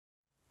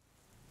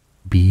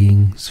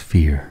beings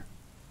fear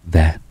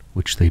that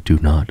which they do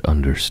not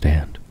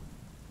understand.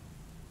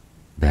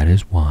 That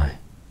is why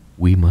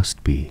we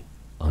must be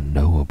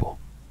unknowable.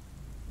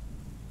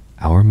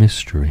 Our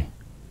mystery,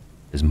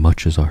 as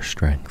much as our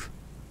strength,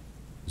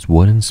 is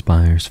what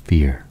inspires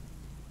fear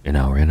in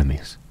our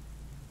enemies.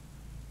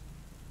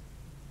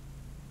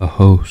 A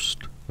host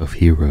of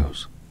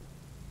heroes.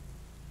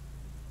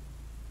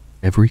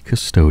 Every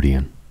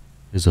custodian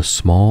is a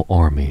small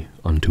army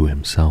unto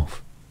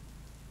himself,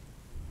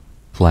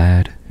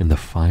 clad in the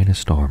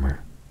finest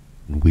armor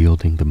and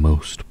wielding the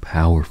most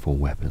powerful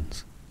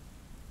weapons.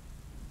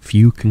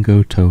 Few can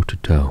go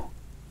toe-to-toe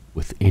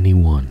with any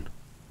one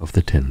of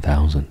the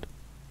 10,000.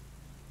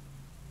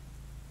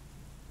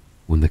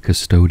 When the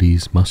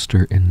Custodes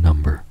muster in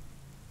number,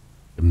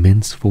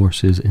 immense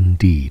forces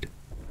indeed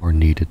are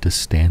needed to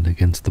stand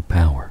against the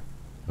power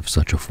of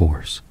such a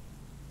force,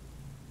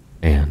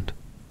 and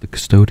the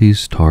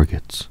Custodes'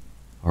 targets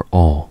are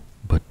all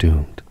but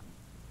doomed.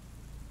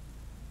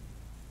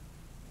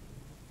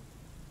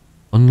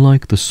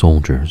 Unlike the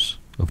soldiers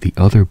of the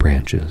other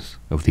branches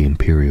of the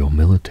imperial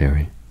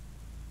military,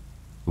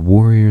 the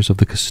warriors of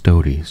the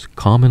Custodes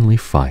commonly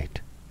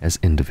fight as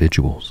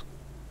individuals,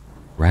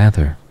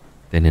 rather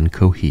than in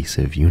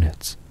cohesive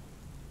units.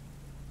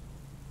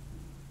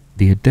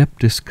 The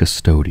Adeptus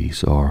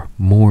Custodes are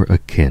more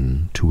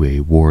akin to a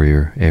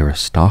warrior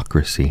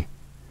aristocracy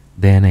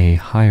than a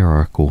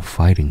hierarchical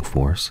fighting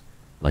force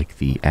like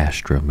the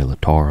Astra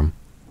Militarum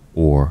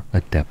or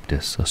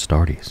Adeptus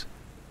Astartes.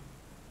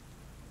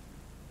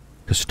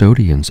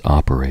 Custodians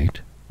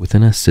operate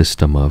within a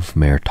system of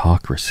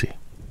meritocracy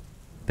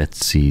that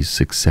sees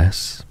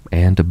success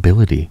and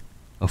ability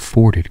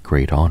afforded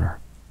great honor,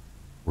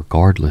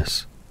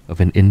 regardless of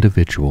an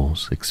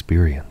individual's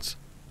experience.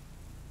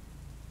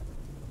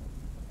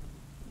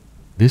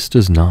 This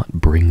does not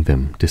bring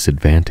them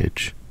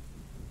disadvantage.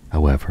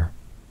 However,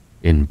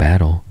 in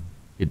battle,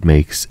 it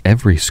makes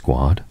every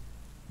squad,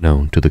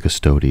 known to the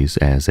Custodes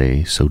as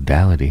a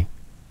sodality,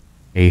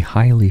 a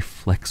highly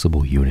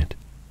flexible unit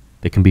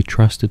that can be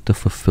trusted to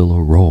fulfill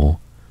a role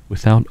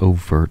without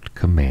overt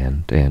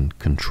command and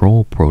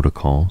control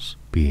protocols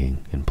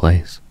being in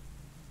place.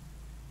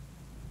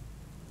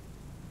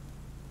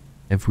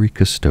 Every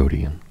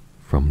custodian,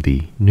 from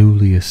the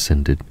newly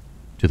ascended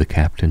to the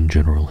Captain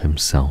General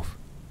himself,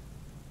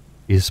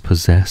 is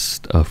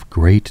possessed of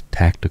great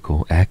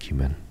tactical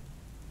acumen.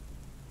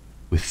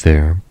 With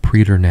their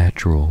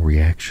preternatural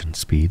reaction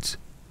speeds,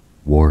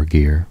 war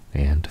gear,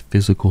 and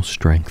physical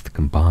strength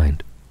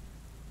combined,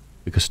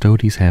 the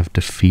Custodes have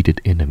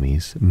defeated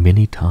enemies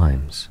many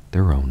times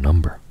their own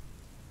number.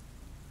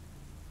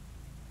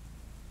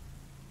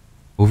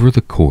 Over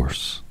the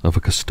course of a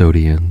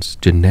custodian's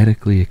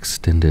genetically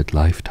extended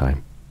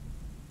lifetime,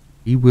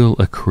 he will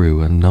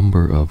accrue a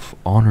number of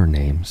honor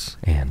names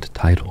and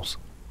titles.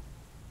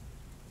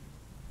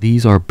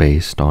 These are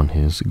based on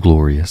his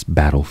glorious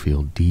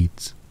battlefield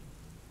deeds,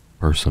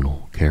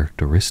 personal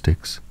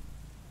characteristics,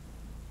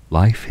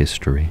 life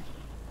history,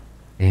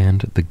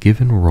 and the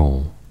given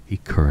role he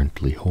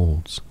currently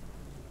holds.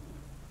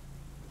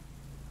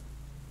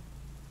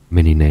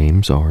 Many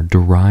names are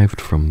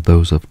derived from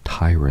those of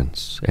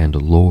tyrants and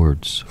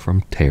lords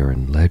from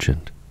Terran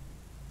legend.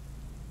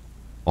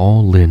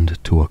 All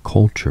lend to a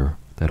culture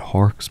that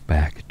harks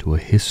back to a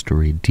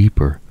history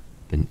deeper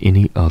than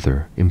any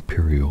other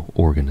imperial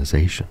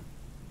organization,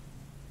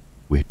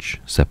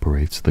 which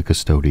separates the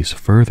Custodes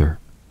further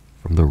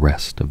from the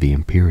rest of the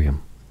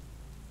Imperium,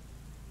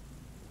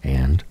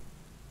 and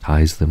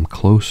ties them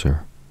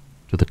closer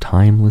to the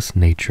timeless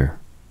nature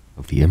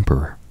of the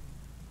Emperor.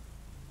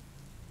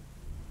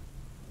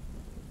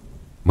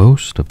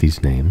 Most of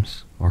these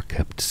names are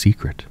kept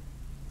secret,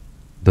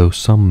 though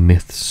some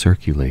myths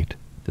circulate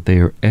that they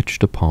are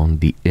etched upon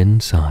the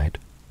inside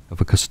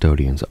of a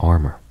custodian's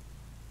armor,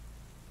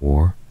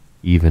 or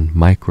even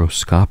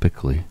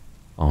microscopically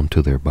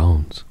onto their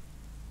bones.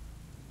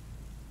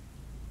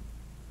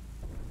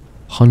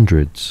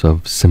 Hundreds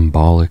of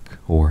symbolic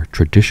or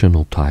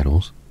traditional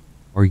titles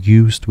are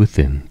used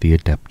within the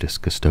Adeptus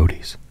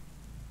Custodes,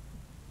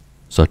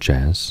 such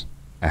as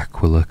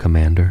Aquila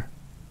Commander,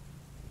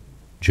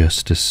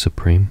 Justice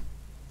Supreme,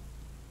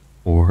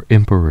 or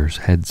Emperor's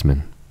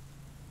Headsman.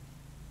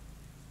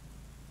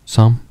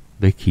 Some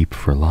they keep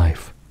for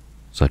life,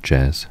 such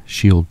as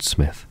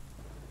Shieldsmith,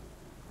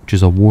 which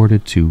is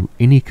awarded to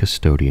any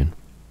custodian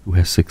who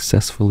has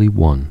successfully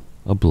won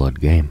a blood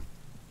game.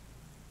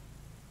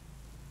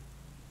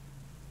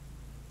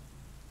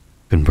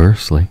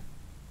 Conversely,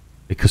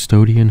 a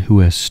custodian who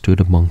has stood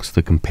amongst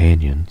the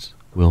companions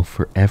will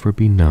forever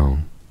be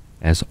known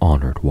as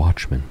Honored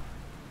Watchman.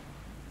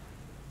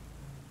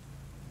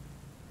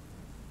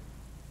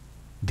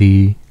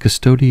 The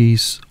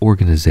Custodes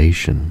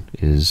organization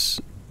is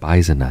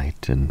Byzantine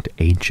and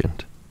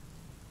ancient,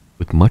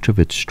 with much of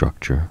its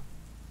structure,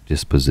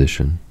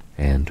 disposition,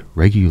 and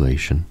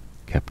regulation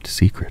kept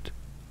secret.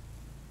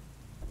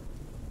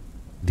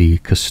 The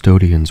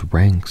custodians'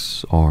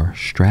 ranks are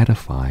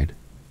stratified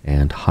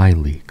and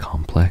highly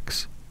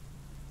complex,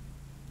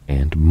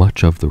 and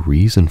much of the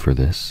reason for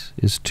this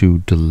is to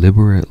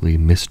deliberately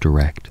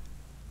misdirect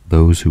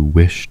those who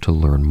wish to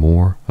learn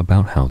more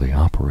about how they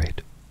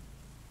operate.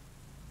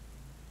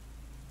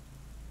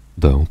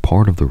 Though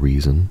part of the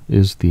reason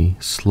is the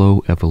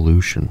slow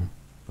evolution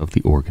of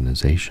the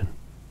organization.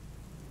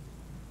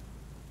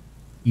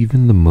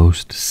 Even the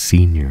most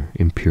senior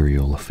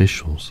Imperial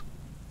officials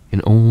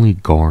can only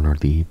garner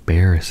the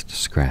barest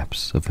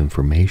scraps of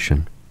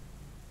information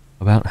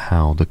about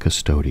how the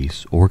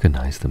Custodes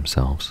organize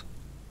themselves.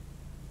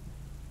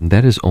 And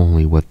that is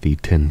only what the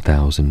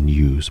 10,000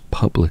 use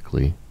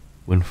publicly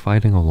when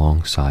fighting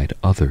alongside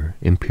other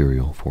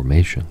Imperial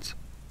formations.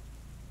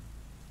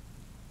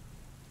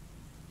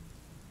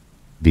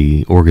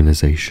 The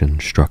organization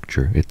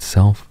structure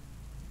itself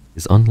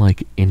is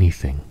unlike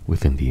anything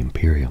within the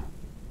Imperium,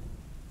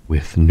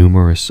 with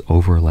numerous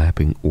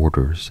overlapping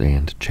orders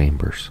and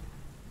chambers.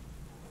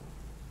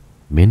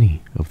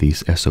 Many of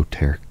these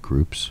esoteric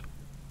groups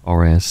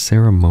are as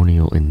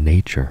ceremonial in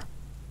nature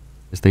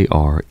as they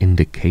are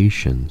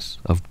indications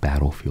of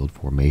battlefield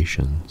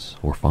formations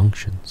or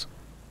functions.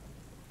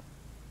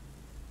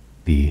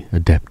 The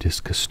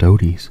Adeptus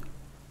Custodes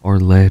are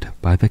led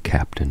by the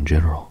Captain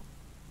General,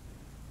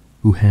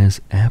 who has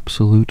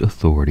absolute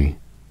authority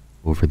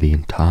over the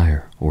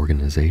entire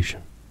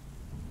organization,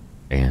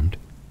 and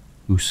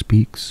who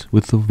speaks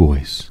with the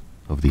voice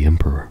of the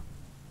Emperor.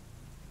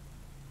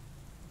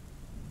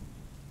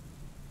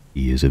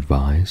 He is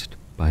advised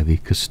by the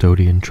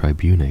Custodian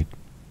Tribunate,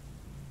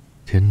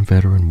 10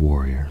 veteran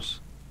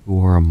warriors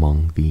who are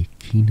among the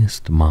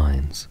keenest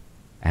minds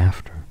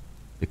after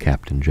the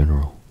Captain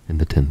General in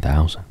the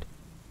 10,000.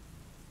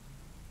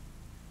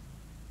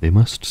 They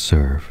must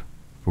serve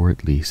for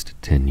at least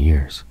 10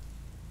 years,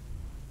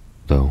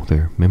 though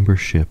their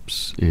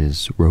memberships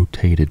is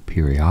rotated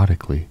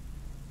periodically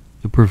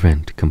to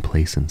prevent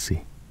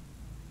complacency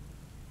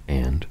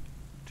and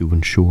to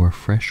ensure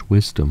fresh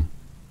wisdom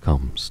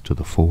comes to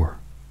the fore.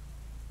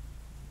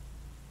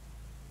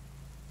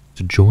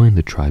 To join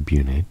the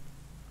Tribunate,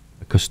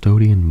 a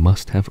Custodian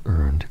must have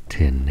earned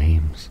 10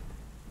 names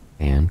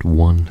and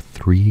won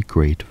 3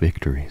 great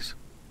victories.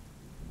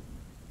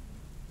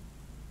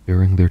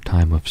 During their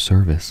time of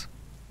service,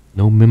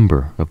 no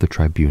member of the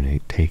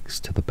Tribunate takes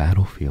to the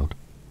battlefield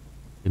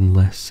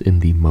unless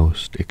in the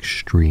most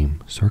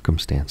extreme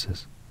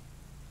circumstances.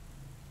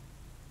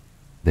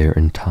 Their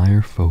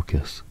entire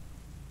focus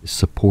is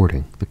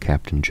supporting the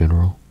Captain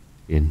General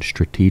in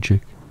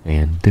strategic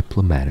and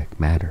diplomatic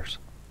matters.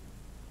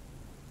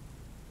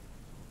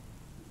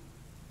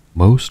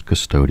 Most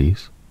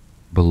Custodes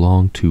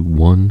belong to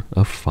one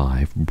of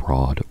 5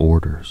 broad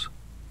orders.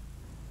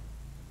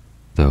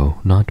 Though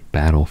not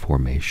battle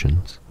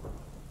formations,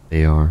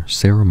 they are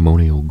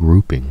ceremonial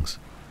groupings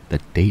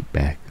that date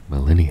back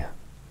millennia.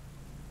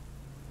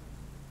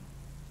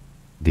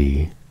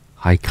 The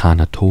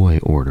Hykanatoi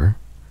order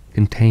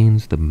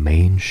contains the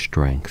main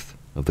strength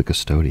of the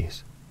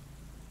Custodes,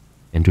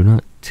 and do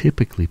not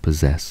typically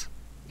possess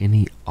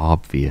any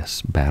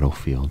obvious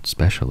battlefield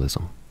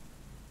specialism.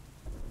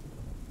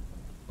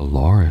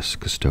 Alaris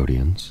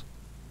Custodians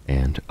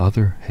and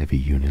other heavy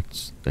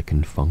units that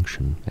can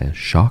function as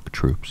shock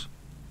troops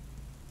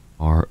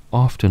are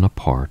often a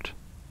part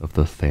of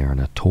the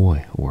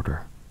Theranatoi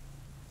order.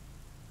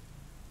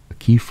 A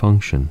key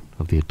function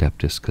of the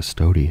Adeptus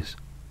Custodes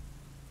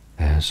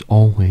has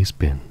always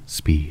been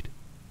speed.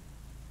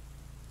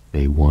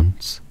 They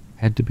once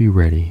had to be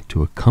ready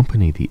to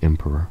accompany the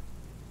Emperor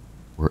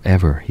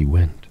wherever he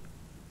went,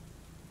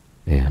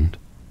 and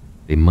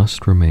they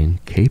must remain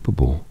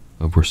capable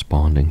of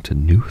responding to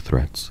new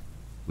threats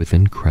with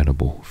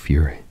incredible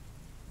fury.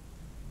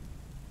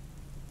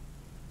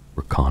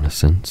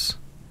 Reconnaissance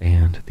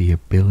and the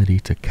ability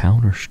to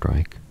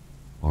counterstrike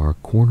are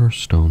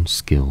cornerstone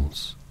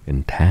skills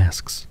and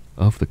tasks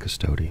of the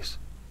Custodes.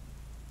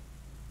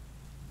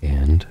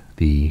 And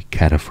the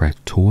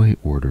Cataphractoi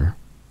order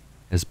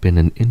has been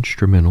an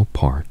instrumental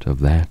part of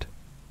that.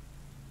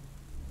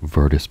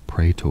 Virtus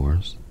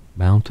Praetors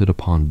mounted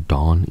upon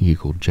Dawn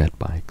Eagle jet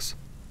bikes,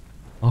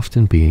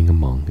 often being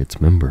among its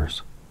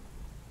members.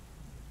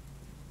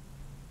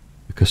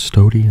 The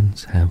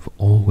Custodians have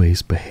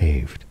always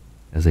behaved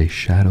as a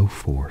shadow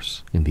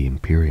force in the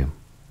Imperium,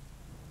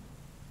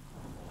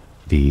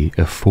 the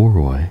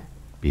Ephoroi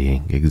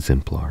being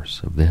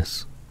exemplars of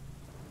this.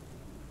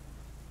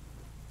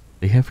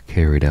 They have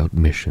carried out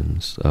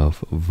missions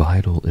of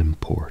vital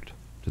import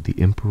to the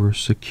Emperor's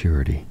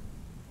security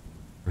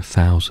for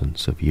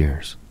thousands of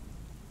years,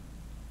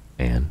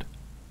 and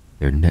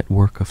their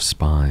network of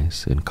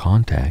spies and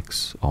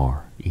contacts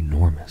are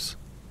enormous.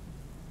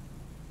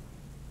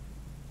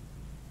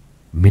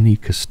 Many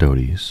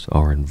Custodes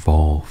are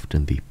involved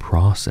in the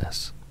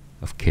process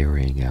of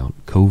carrying out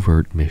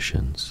covert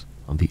missions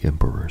on the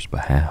Emperor's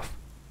behalf,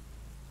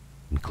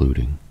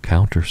 including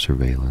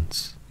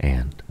counter-surveillance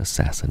and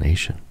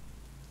assassination.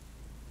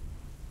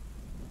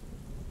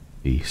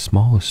 The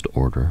smallest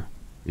order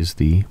is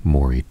the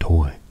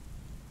Moritoi,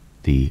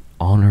 the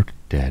honored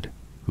dead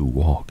who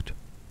walked.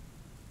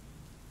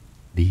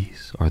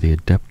 These are the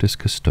Adeptus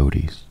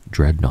Custodes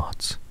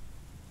dreadnoughts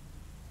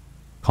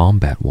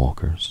combat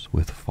walkers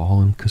with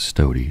fallen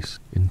custodians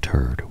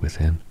interred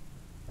within,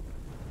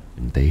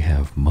 and they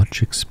have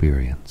much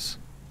experience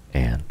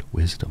and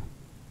wisdom.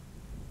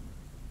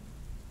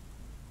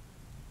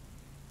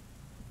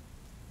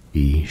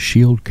 The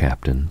shield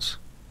captains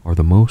are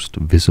the most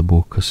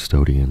visible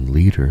custodian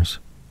leaders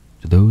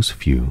to those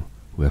few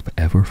who have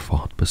ever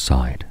fought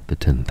beside the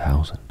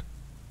 10,000.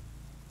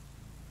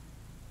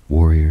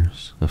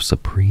 Warriors of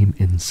supreme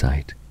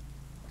insight,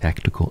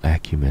 tactical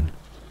acumen,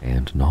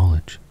 and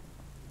knowledge,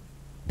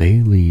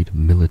 they lead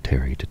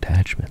military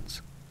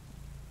detachments.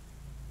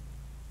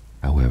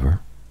 However,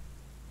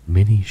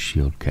 many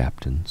shield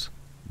captains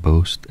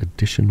boast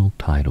additional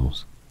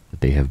titles that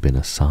they have been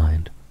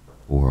assigned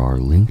or are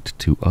linked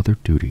to other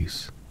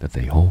duties that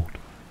they hold.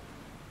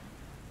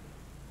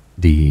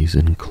 These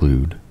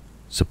include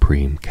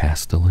Supreme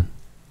Castellan,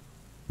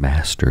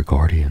 Master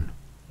Guardian,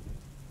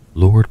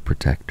 Lord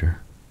Protector,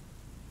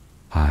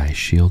 High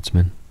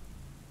Shieldsman,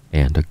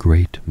 and a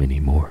great many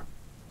more.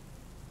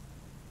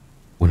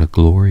 When a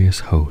glorious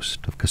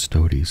host of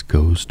Custodes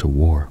goes to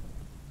war,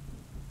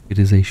 it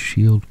is a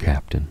shield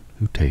captain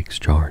who takes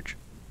charge,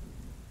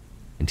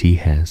 and he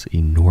has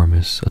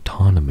enormous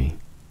autonomy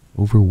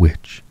over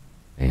which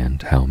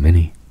and how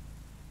many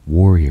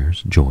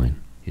warriors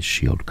join his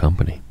shield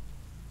company.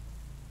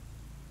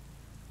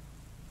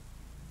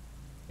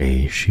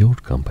 A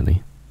shield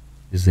company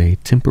is a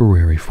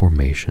temporary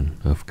formation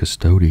of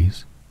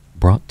Custodes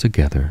brought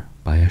together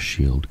by a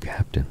shield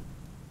captain,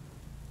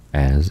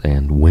 as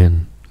and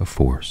when a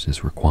force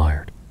is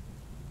required.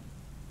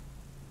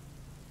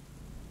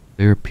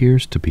 There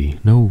appears to be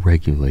no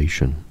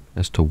regulation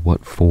as to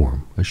what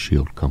form a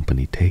shield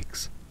company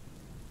takes,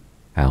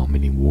 how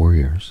many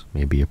warriors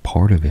may be a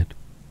part of it,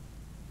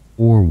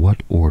 or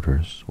what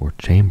orders or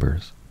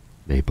chambers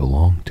they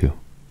belong to.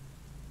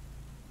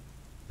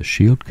 The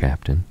shield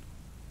captain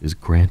is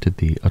granted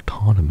the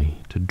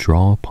autonomy to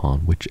draw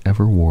upon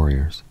whichever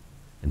warriors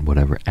and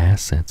whatever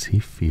assets he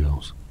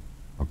feels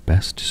are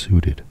best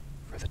suited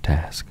for the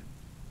task.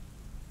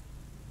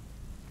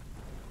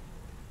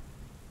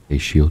 A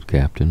shield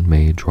captain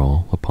may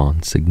draw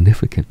upon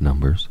significant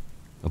numbers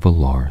of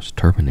Alar's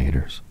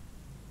Terminators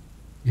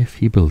if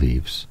he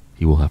believes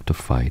he will have to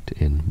fight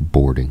in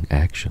boarding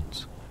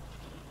actions,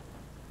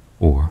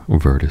 or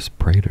Virtus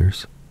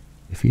Praetors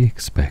if he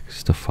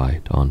expects to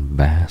fight on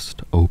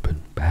vast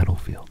open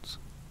battlefields.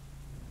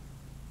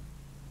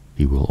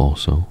 He will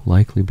also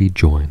likely be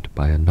joined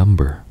by a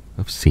number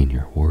of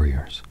senior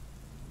warriors,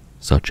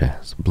 such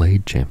as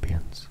Blade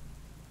Champions,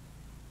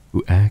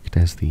 who act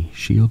as the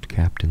shield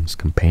captain's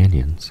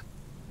companions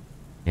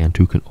and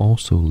who can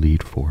also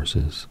lead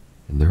forces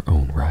in their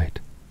own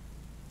right.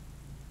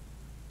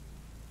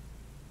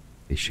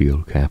 A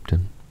shield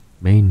captain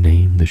may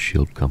name the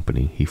shield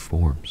company he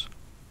forms,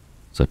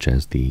 such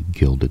as the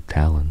Gilded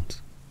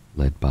Talons,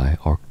 led by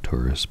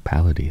Arcturus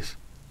Pallades,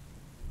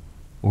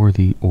 or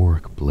the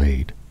Auric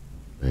Blade,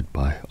 led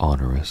by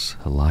Honorus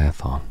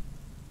Heliathon.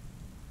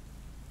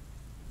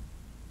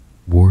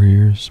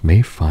 Warriors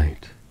may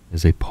fight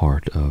as a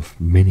part of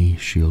many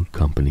shield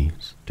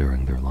companies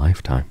during their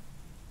lifetime,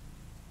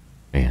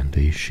 and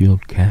a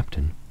shield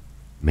captain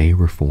may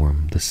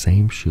reform the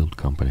same shield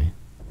company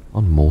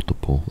on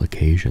multiple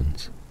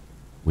occasions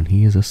when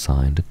he is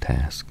assigned a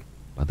task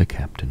by the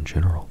Captain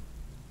General.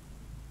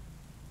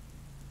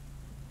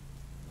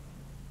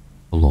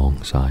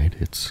 Alongside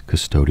its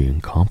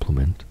custodian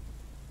complement,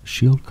 the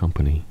shield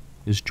company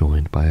is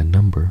joined by a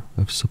number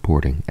of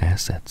supporting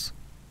assets,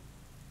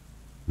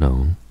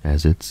 known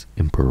as its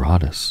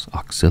Imperatus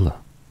Auxilia.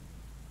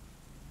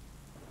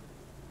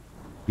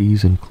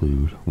 These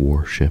include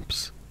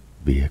warships,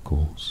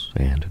 vehicles,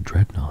 and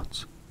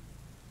dreadnoughts,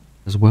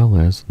 as well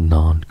as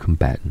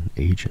non-combatant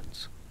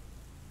agents.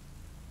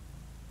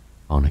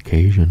 On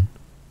occasion,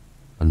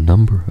 a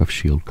number of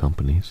shield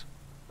companies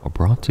are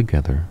brought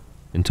together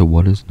into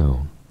what is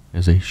known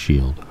as a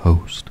shield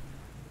host.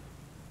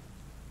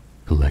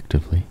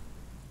 Collectively,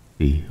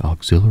 the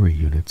auxiliary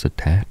units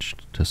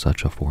attached to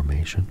such a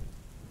formation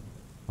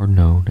are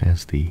known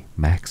as the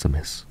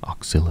Maximus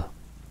Auxilia.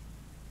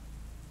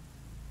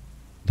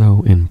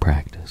 Though in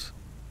practice,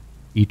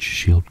 each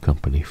shield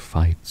company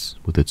fights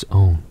with its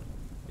own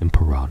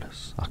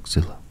Imperatus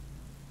Auxilia.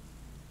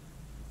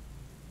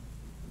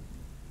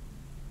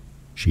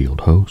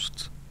 Shield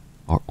hosts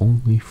are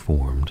only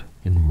formed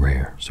in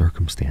rare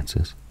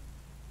circumstances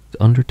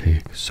to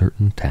undertake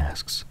certain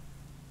tasks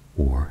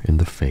or in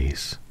the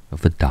face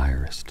of the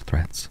direst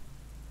threats.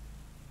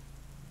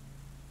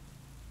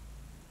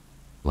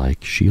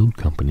 Like shield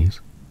companies,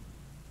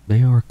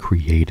 they are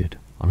created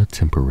on a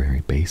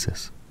temporary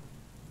basis,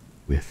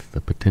 with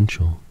the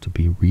potential to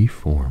be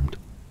reformed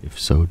if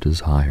so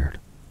desired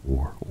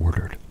or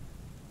ordered.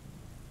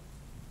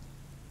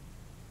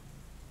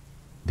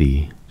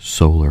 The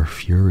Solar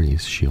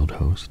Furies shield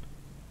host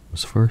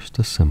was first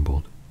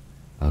assembled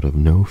out of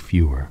no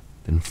fewer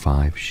than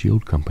 5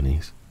 shield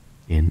companies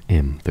in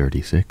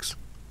M36.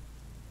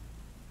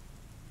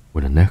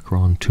 When a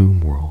Necron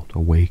tomb world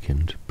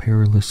awakened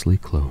perilously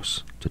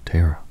close to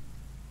Terra.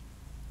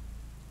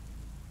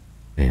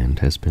 and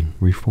has been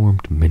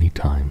reformed many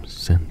times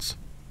since.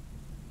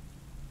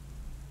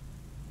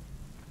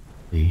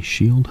 A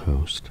shield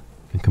host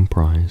can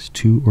comprise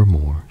 2 or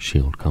more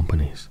shield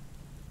companies,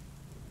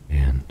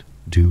 and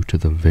due to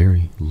the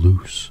very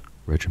loose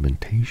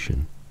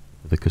regimentation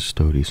the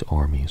Custodes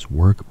armies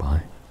work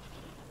by,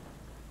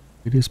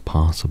 it is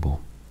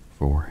possible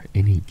for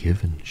any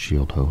given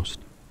shield host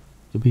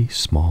to be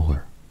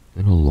smaller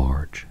than a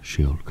large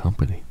shield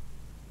company.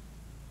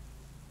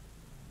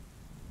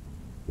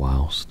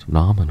 Whilst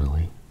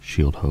nominally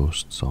shield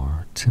hosts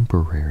are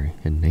temporary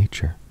in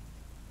nature,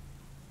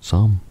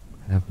 some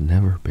have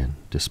never been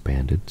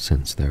disbanded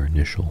since their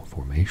initial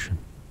formation,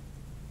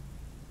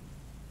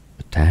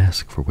 the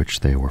task for which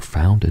they were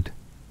founded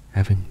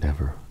having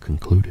never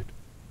concluded.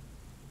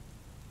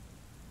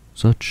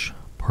 Such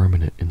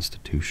permanent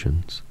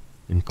institutions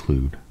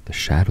include the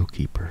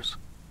Shadowkeepers,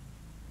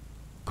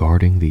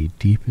 guarding the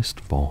deepest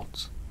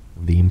vaults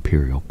of the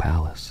Imperial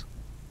Palace,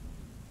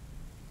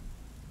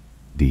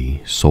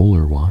 the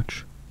Solar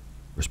Watch,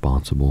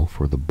 responsible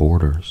for the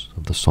borders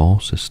of the Sol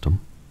system,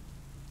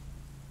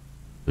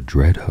 the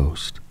Dread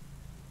Host,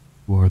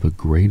 who are the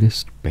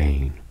greatest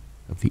bane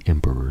of the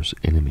Emperor's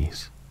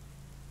enemies,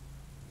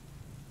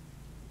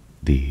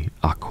 the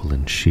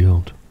Aquilan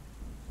Shield,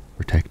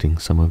 protecting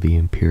some of the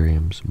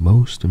Imperium's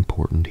most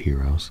important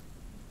heroes,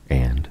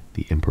 and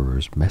the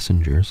Emperor's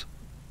messengers,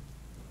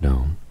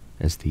 known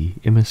as the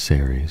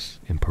Emissaries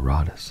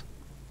Imperatus.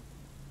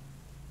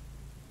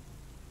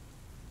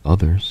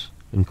 Others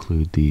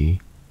include the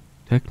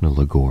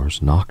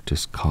Technologors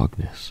Noctis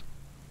Cognis,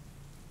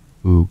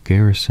 who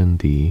garrison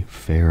the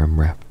Ferrum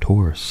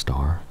Raptoris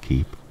star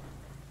keep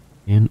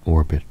in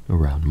orbit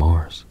around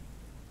Mars,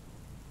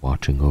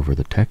 watching over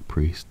the tech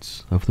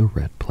priests of the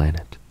Red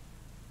Planet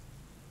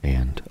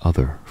and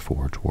other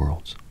Forge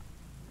worlds.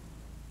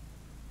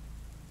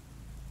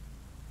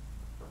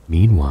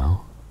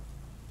 Meanwhile,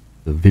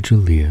 the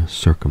Vigilia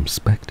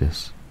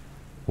Circumspectus,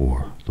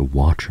 or the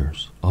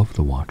Watchers of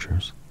the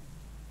Watchers,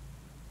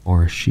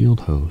 are a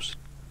shield host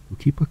who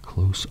keep a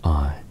close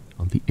eye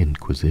on the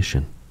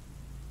Inquisition,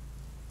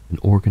 an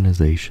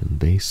organization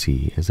they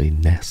see as a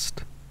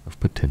nest of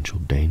potential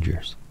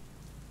dangers,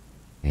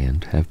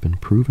 and have been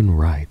proven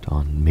right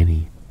on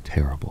many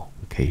terrible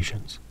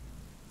occasions.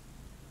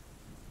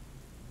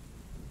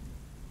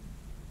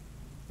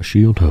 A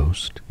shield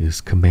host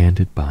is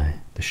commanded by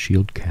the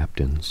shield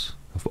captains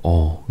of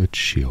all its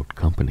shield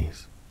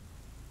companies,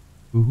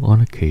 who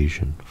on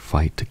occasion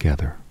fight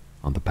together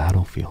on the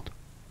battlefield.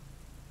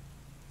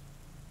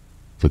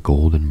 The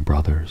Golden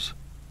Brothers,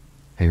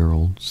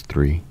 Heralds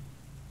 3,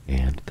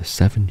 and the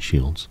Seven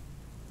Shields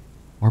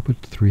are but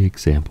 3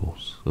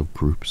 examples of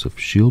groups of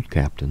shield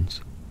captains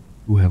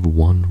who have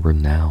won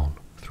renown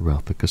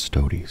throughout the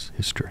Custodes'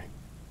 history.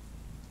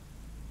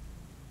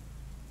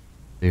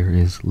 There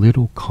is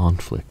little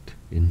conflict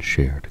in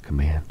shared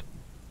command,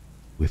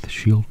 with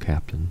shield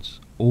captains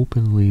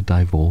openly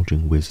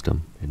divulging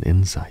wisdom and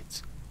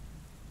insights,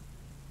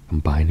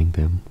 combining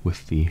them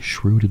with the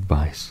shrewd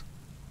advice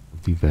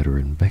of the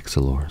veteran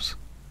Vexillors,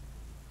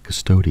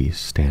 Custodes'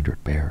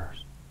 standard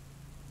bearers.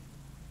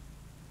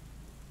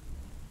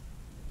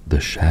 The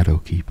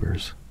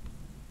Shadowkeepers.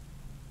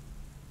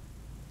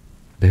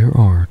 There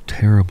are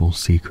terrible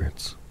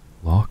secrets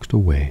locked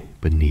away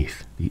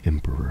beneath the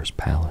Emperor's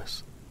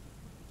palace,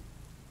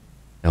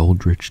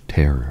 eldritch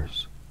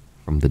terrors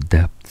from the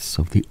depths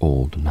of the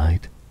old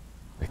night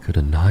that could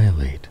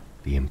annihilate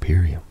the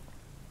Imperium.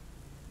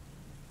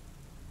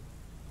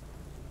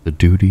 The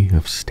duty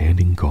of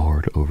standing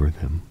guard over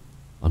them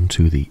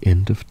unto the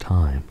end of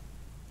time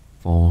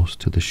falls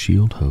to the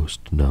shield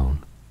host known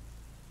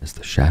as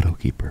the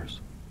Shadowkeepers.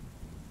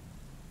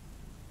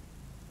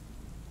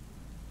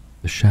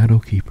 The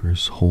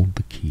Shadowkeepers hold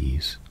the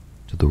keys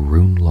to the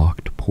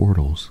rune-locked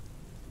portals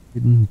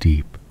hidden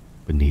deep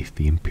beneath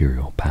the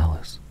Imperial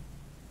Palace.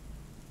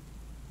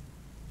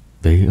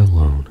 They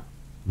alone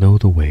know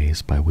the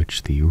ways by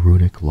which the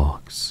runic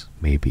locks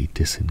may be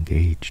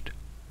disengaged,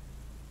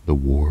 the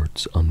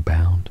wards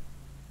unbound,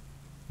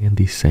 and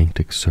the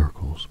sanctic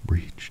circles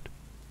breached.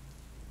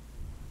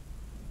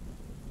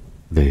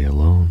 They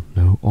alone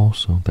know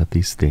also that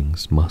these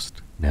things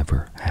must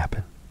never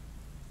happen,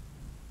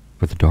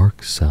 for the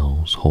dark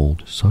cells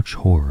hold such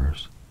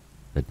horrors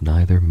that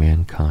neither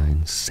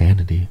mankind's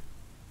sanity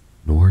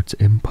nor its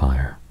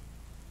empire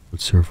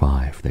would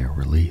survive their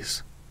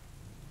release.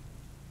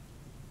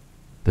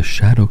 The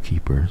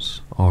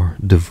Shadowkeepers are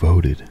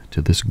devoted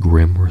to this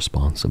grim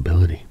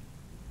responsibility,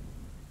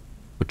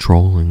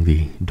 patrolling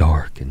the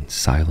dark and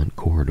silent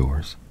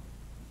corridors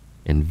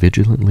and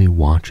vigilantly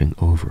watching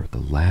over the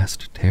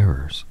last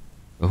terrors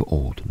of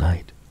old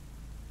night.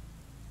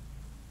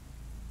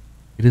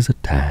 It is a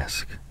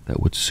task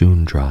that would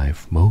soon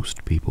drive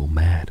most people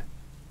mad,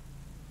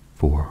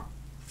 for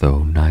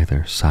though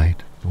neither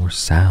sight nor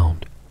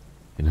sound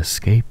can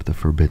escape the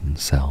forbidden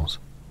cells,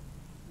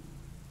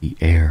 the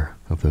air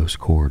of those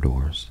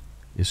corridors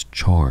is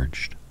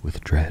charged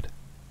with dread.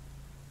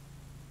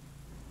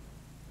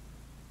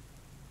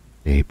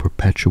 A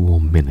perpetual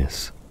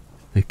menace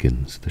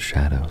thickens the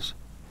shadows,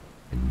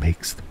 and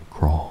makes them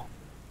crawl.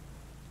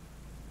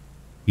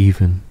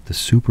 Even the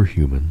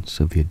superhumans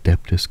of the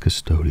Adeptus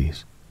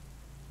Custodes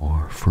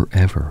are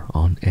forever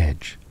on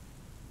edge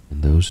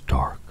in those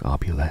dark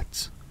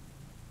oubliettes,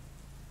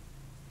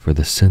 for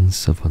the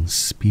sense of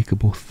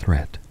unspeakable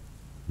threat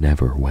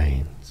never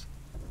wanes.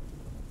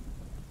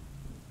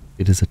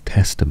 It is a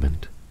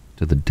testament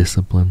to the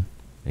discipline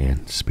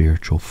and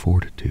spiritual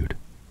fortitude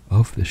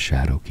of the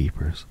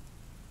Shadowkeepers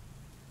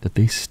that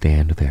they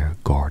stand there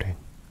guarding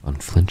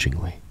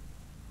unflinchingly,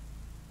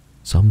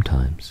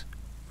 sometimes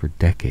for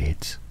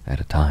decades at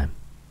a time.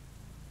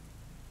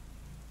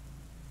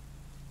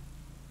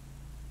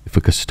 If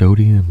a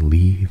custodian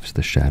leaves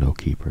the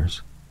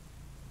Shadowkeepers,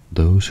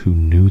 those who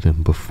knew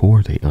them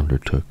before they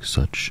undertook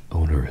such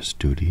onerous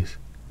duties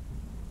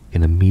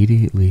can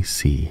immediately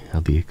see how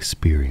the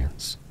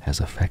experience has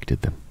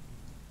affected them.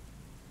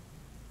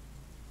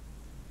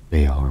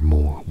 They are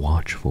more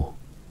watchful,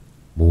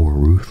 more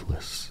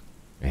ruthless,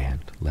 and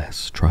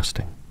less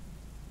trusting.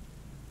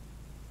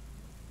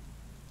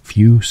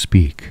 Few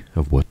speak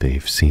of what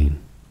they've seen,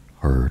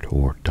 heard,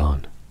 or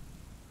done,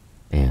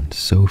 and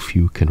so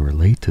few can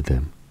relate to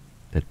them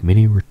that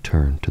many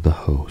return to the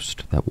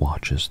host that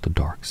watches the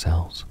dark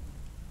cells.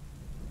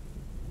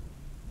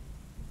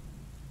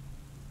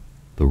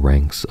 The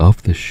ranks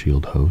of the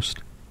shield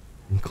host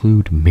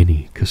include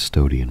many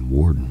custodian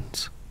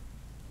wardens,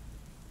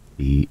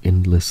 the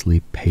endlessly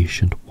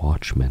patient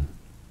watchmen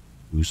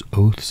whose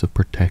oaths of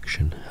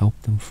protection help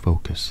them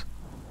focus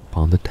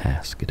upon the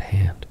task at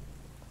hand,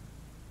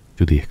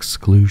 to the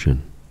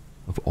exclusion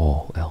of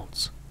all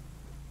else.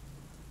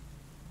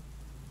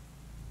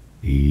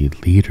 The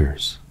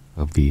leaders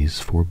of these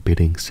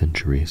forbidding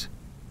centuries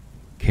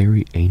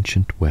carry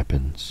ancient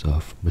weapons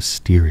of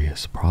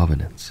mysterious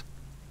provenance,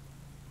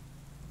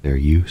 their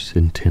use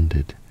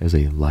intended as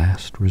a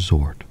last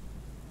resort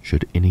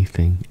should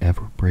anything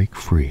ever break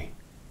free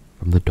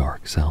from the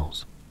dark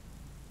cells.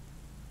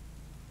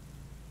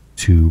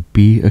 To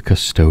be a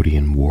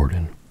custodian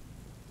warden,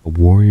 a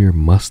warrior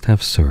must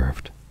have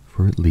served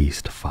for at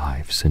least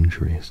 5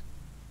 centuries,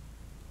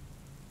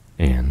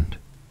 and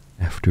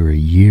after a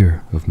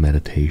year of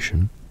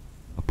meditation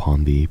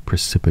upon the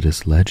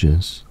precipitous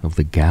ledges of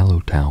the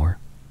Gallow Tower,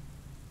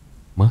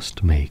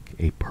 must make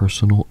a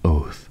personal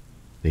oath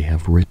they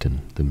have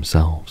written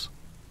themselves.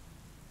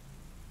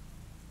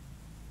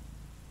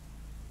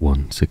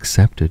 Once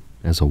accepted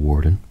as a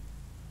warden,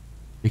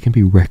 they can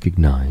be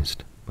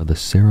recognized by the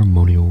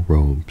ceremonial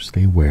robes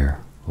they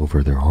wear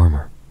over their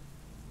armor,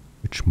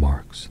 which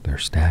marks their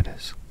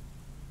status.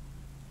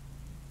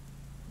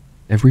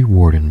 Every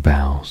warden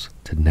vows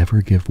to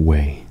never give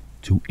way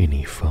to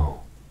any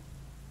foe,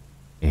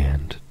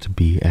 and to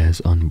be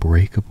as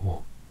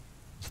unbreakable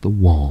as the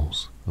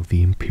walls of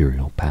the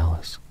Imperial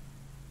Palace.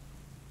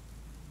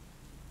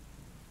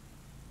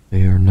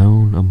 They are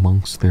known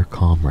amongst their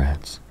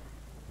comrades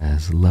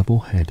as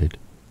level-headed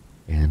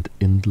and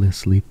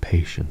endlessly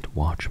patient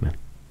watchmen.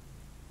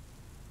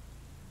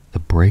 To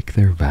break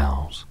their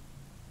vows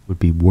would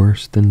be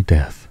worse than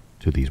death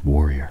to these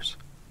warriors,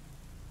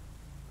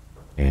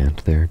 and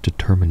their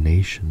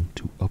determination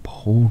to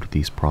uphold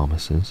these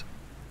promises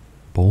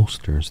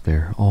bolsters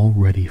their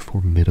already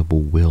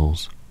formidable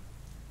wills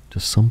to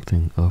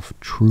something of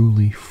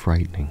truly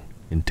frightening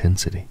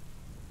intensity.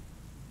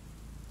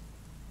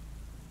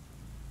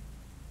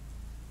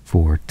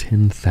 For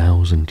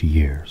 10,000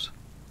 years,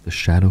 the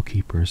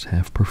Shadowkeepers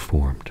have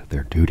performed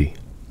their duty.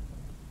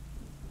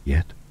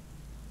 Yet,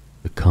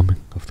 the coming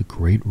of the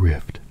Great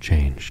Rift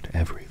changed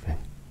everything.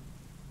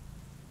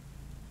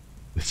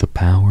 With the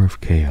power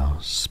of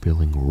chaos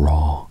spilling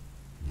raw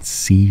and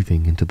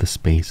seething into the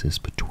spaces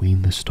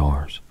between the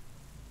stars,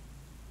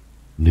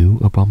 new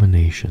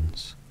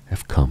abominations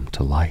have come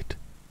to light.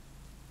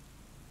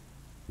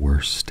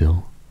 Worse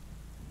still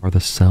are the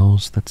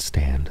cells that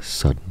stand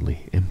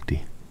suddenly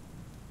empty.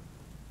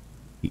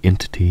 The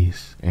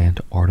entities and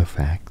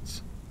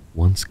artifacts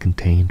once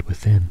contained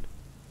within,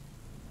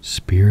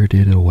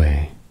 spirited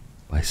away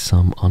by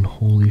some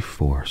unholy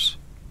force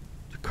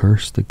to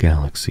curse the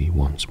galaxy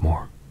once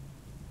more.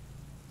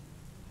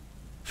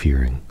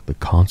 Fearing the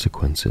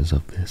consequences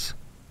of this,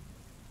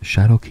 the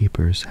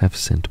Shadowkeepers have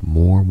sent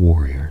more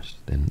warriors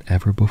than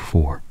ever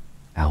before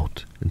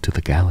out into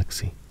the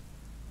galaxy.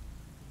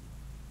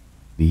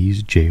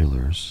 These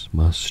jailers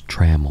must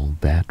trammel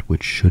that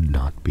which should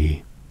not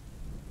be,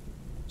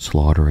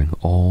 slaughtering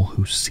all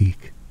who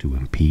seek to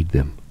impede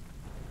them,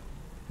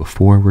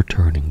 before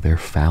returning their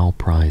foul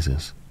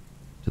prizes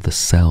to the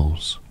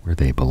cells where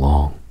they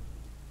belong.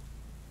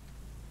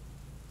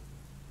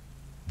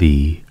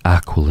 The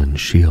Aquilan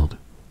Shield.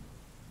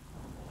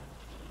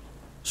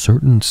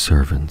 Certain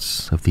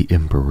servants of the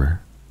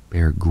Emperor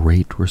bear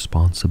great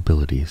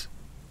responsibilities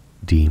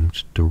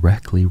deemed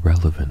directly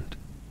relevant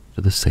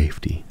to the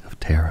safety of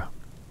Terra.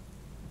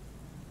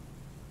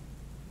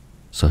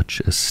 Such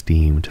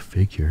esteemed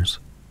figures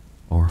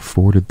are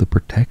afforded the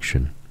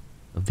protection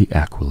of the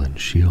Aquilan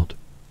Shield,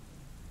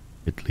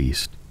 at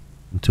least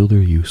until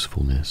their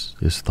usefulness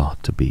is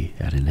thought to be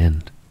at an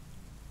end.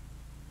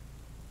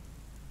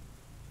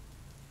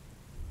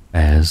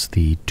 As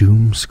the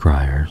doom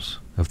scryers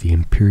of the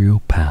Imperial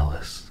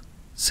Palace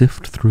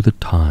sift through the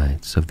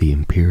tides of the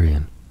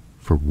Imperium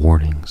for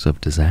warnings of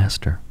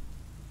disaster,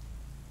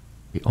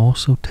 they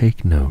also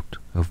take note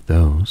of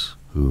those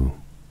who,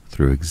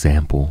 through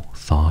example,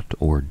 thought,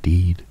 or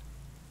deed,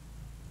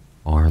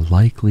 are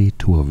likely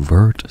to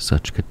avert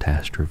such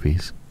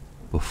catastrophes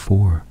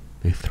before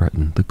they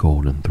threaten the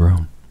Golden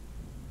Throne.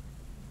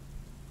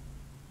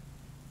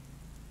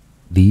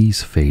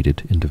 These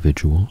fated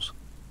individuals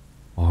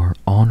are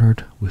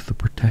honored with the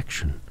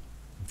protection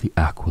of the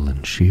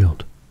Aquilan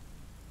Shield.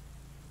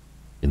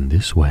 In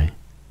this way,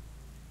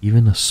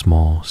 even a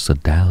small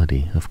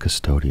sodality of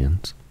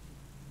custodians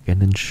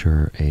can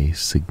ensure a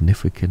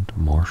significant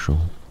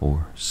martial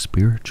or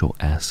spiritual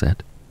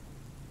asset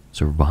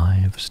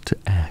survives to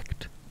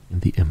act in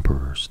the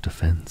Emperor's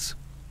defense.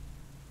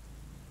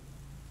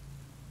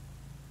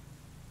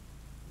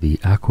 The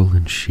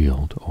Aquilan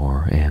Shield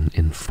are an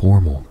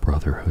informal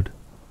brotherhood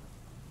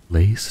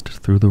laced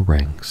through the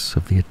ranks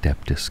of the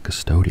Adeptus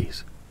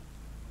Custodes.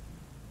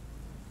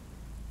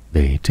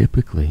 They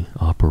typically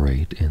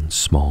operate in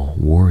small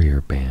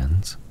warrior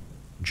bands,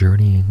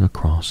 journeying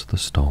across the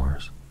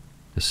stars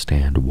to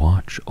stand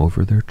watch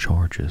over their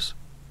charges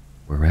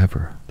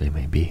wherever they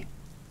may be.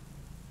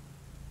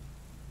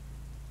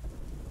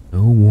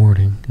 No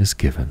warning is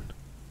given,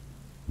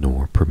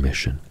 nor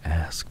permission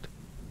asked.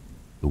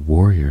 The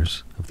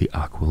warriors of the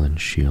Aquilan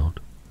Shield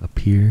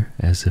appear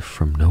as if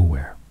from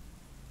nowhere,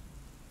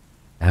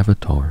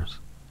 avatars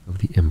of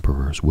the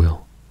Emperor's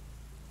will,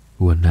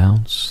 who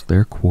announce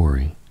their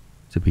quarry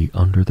to be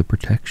under the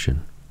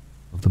protection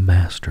of the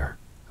Master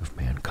of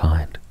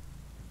Mankind.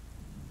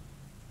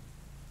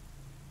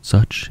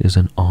 Such is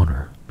an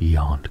honor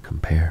beyond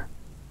compare,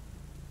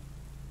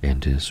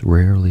 and is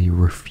rarely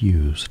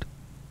refused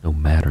no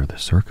matter the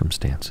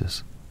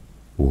circumstances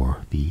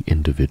or the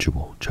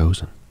individual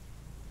chosen.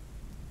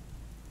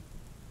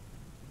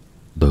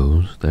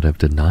 Those that have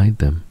denied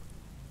them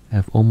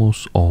have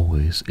almost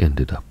always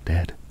ended up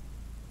dead.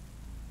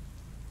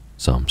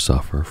 Some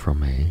suffer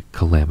from a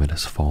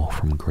calamitous fall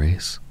from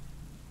grace,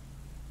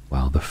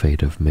 while the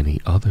fate of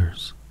many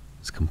others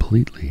is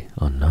completely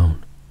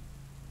unknown.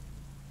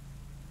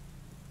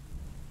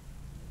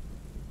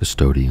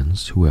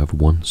 Custodians who have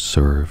once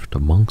served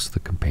amongst the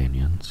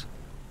companions,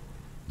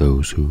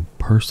 those who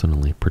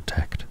personally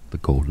protect the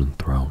Golden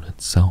Throne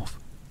itself,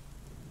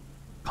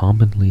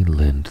 commonly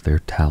lend their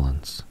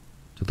talents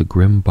to the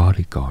grim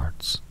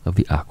bodyguards of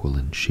the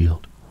Aquilan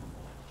Shield.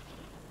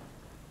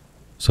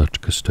 Such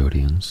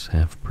custodians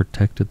have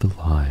protected the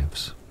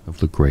lives of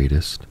the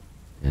greatest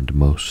and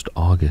most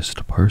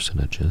august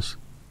personages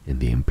in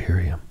the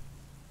Imperium,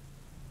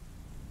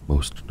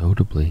 most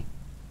notably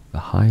the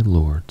High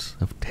Lords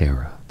of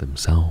Terra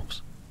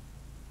themselves.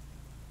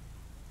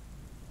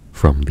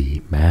 From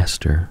the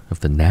Master of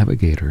the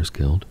Navigators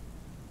Guild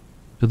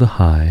to the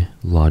High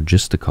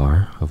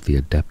Logisticar of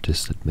the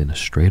Adeptus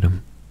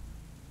Administratum,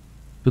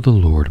 to the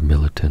Lord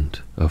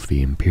Militant of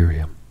the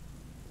Imperium,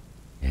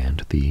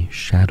 and the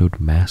Shadowed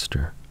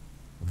Master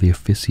of the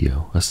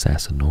Officio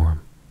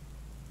Assassinorum,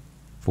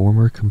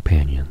 former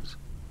companions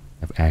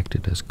have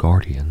acted as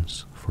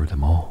guardians for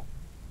them all.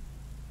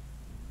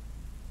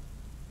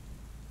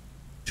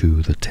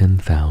 To the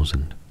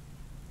 10,000,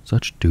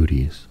 such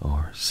duties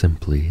are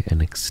simply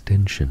an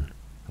extension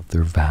of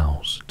their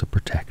vows to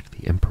protect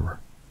the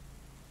Emperor.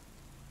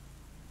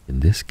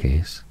 In this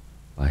case,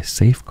 by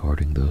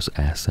safeguarding those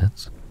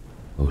assets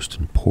most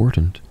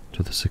important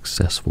to the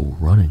successful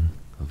running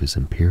of his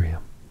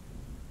Imperium.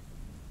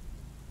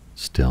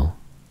 Still,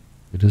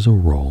 it is a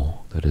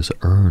role that has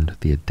earned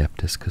the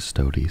Adeptus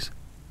Custodes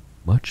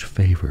much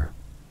favor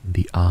in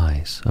the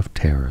eyes of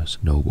Terra's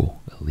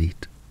noble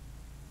elite.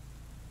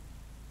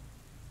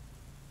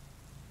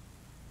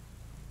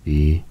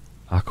 The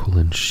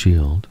Aquilan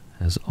Shield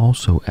has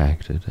also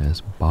acted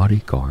as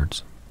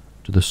bodyguards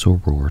to the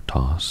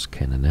Sororitas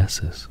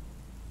Canonesses,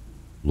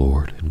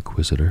 Lord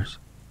Inquisitors,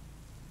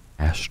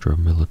 Astra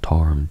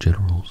Militarum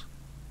Generals,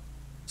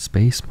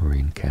 Space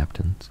Marine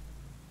Captains,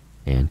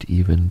 and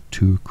even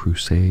 2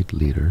 Crusade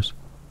leaders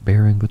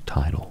bearing the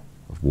title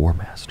of War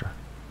Master,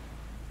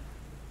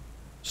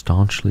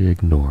 staunchly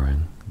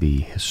ignoring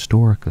the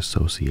historic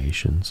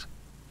associations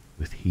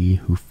with he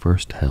who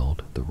first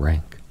held the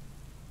rank,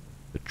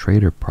 the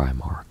traitor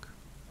Primarch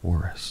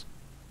Horus.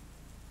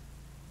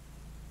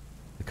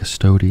 The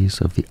Custodes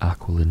of the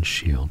Aquilan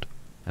Shield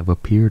have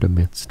appeared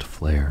amidst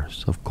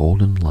flares of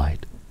golden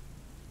light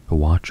to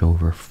watch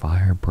over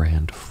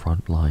firebrand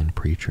frontline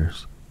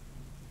preachers,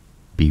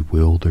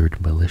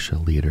 bewildered militia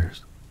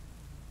leaders,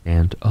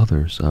 and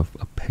others of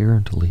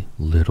apparently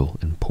little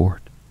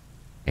import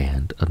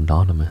and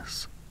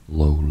anonymous,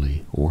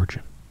 lowly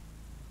origin.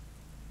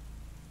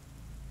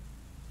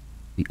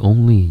 The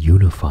only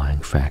unifying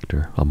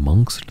factor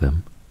amongst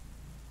them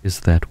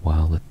is that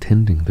while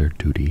attending their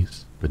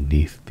duties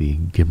beneath the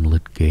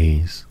gimlet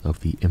gaze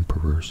of the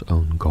Emperor's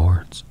own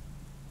guards,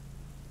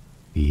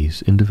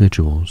 these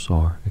individuals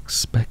are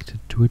expected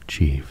to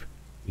achieve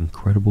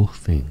incredible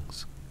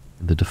things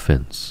in the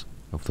defense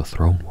of the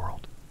throne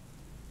world.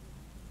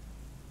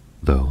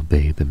 though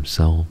they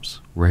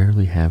themselves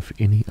rarely have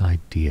any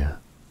idea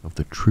of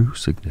the true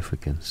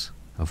significance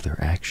of their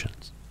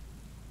actions.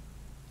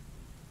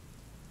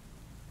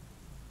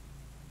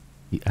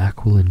 The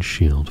Aquilan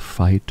Shield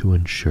fight to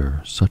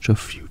ensure such a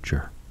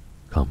future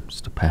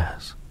comes to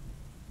pass,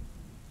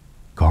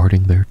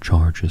 guarding their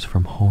charges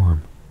from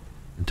harm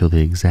until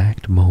the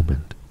exact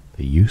moment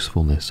the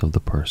usefulness of the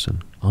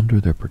person under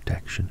their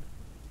protection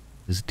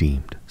is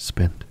deemed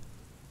spent.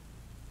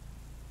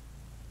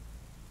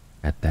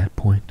 At that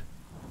point,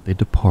 they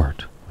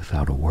depart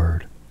without a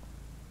word,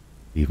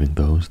 leaving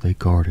those they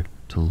guarded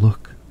to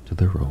look to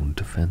their own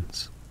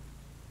defense.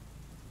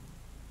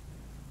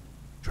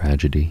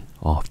 Tragedy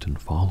often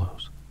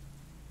follows,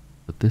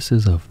 but this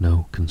is of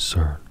no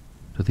concern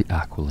to the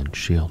Aquilan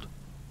Shield,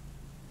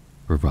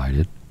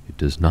 provided it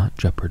does not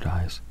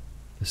jeopardize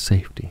the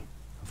safety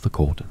of the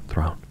Golden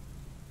Throne.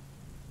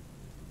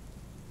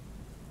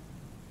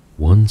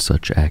 One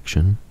such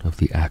action of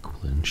the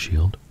Aquilan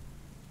Shield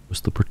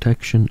was the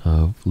protection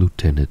of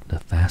Lieutenant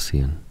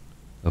Nathasian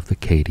of the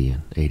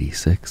Cadian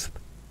 86th.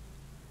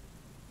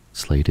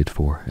 Slated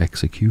for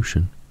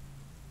execution,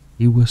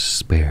 he was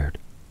spared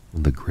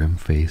when the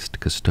grim-faced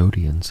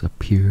Custodians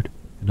appeared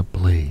in a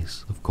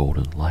blaze of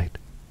golden light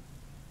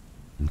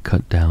and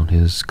cut down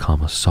his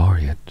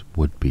commissariat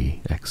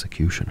would-be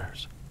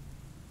executioners.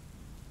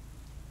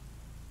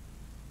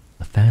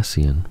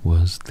 Nathasian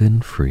was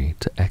then free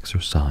to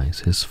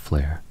exercise his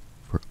flair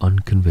for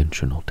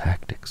unconventional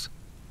tactics,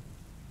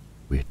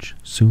 which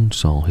soon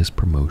saw his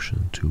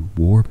promotion to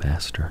War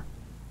Master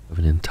of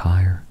an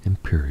entire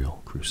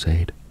Imperial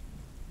crusade.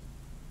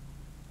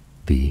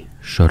 The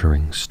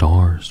shuddering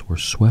stars were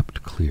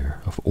swept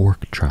clear of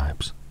orc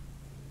tribes,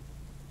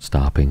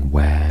 stopping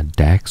Wad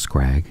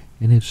Daxkrag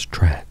in its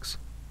tracks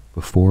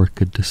before it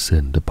could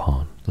descend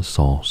upon the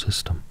Sol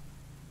system.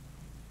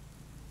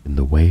 In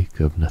the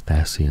wake of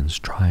Nathasian's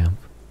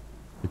triumph,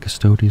 the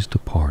Custodians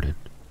departed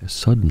as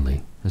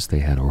suddenly as they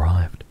had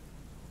arrived,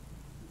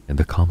 and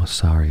the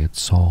commissariat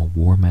saw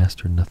War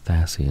Master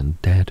Nathasian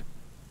dead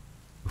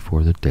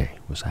before the day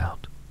was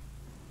out.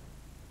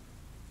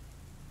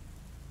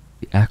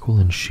 The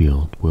Aquilan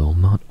Shield will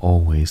not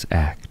always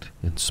act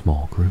in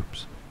small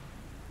groups.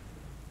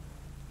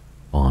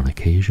 On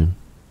occasion,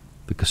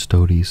 the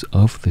Custodians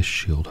of this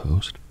shield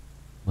host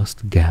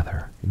must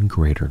gather in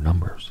greater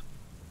numbers.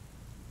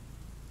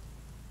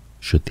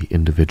 Should the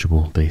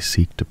individual they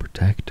seek to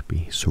protect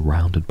be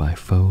surrounded by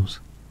foes,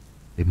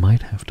 they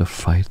might have to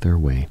fight their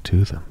way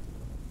to them.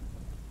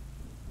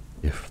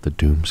 If the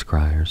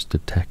Doomscryers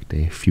detect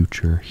a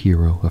future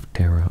hero of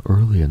Terra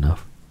early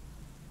enough,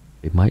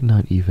 they might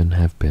not even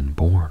have been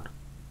born.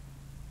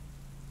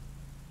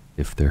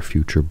 If their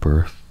future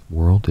birth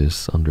world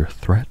is under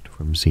threat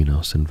from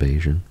Xenos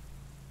invasion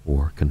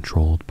or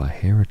controlled by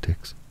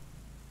heretics,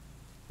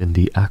 then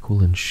the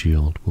Aquilan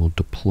Shield will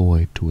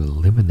deploy to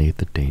eliminate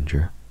the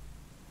danger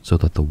so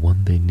that the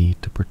one they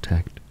need to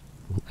protect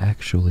will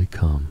actually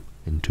come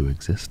into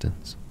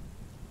existence.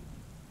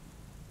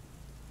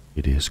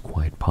 It is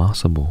quite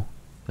possible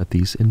that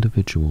these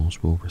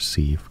individuals will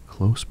receive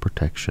close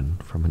protection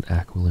from an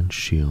Aquilan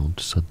Shield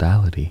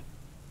sodality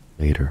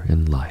later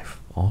in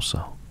life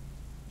also.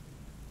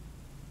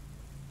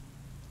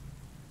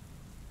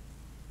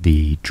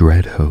 The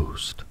Dread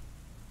Host.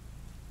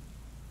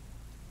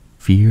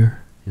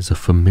 Fear is a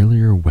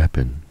familiar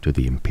weapon to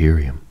the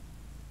Imperium,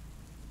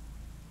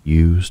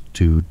 used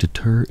to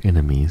deter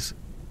enemies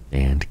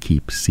and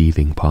keep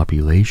seething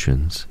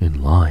populations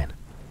in line.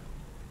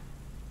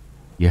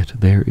 Yet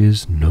there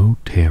is no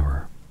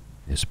terror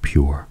as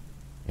pure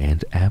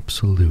and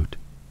absolute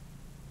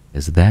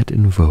as that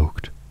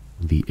invoked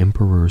when the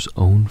Emperor's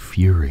own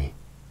fury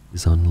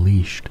is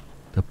unleashed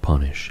to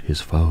punish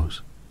his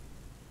foes.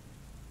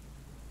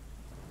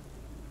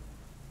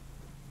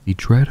 The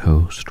Dread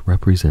Host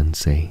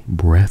represents a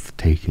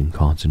breathtaking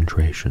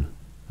concentration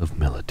of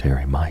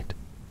military might.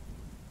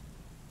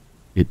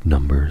 It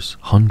numbers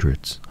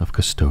hundreds of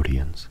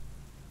Custodians,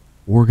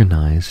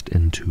 organized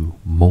into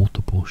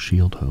multiple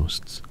shield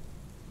hosts,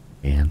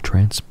 and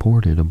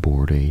transported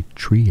aboard a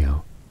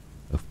trio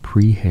of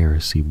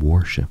pre-heresy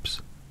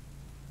warships,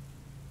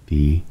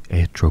 the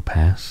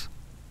Aetropas,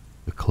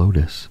 the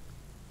Clotus,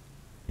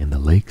 and the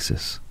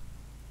Laxus,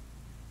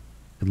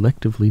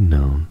 collectively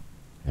known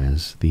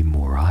as the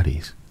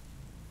Morades.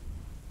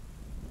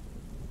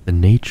 The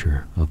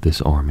nature of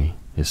this army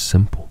is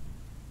simple.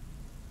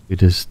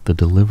 It is the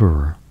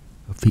deliverer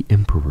of the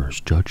Emperor's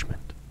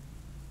judgment,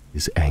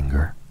 his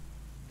anger,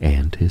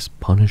 and his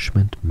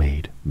punishment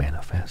made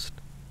manifest.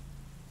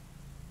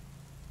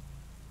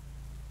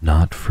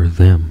 Not for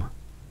them,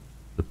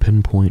 the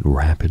pinpoint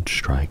rapid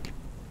strike,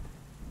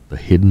 the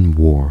hidden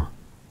war,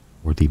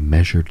 or the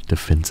measured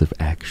defensive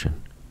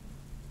action.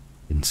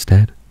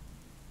 Instead,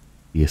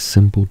 the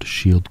assembled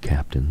shield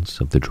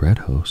captains of the Dread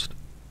Host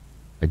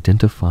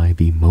identify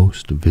the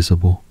most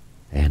visible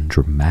and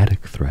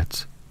dramatic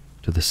threats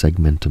to the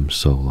Segmentum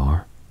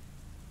Solar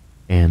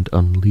and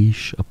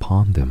unleash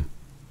upon them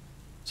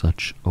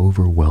such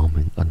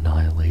overwhelming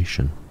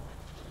annihilation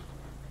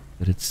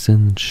that it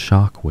sends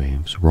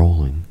shockwaves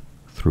rolling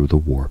through the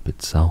warp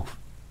itself.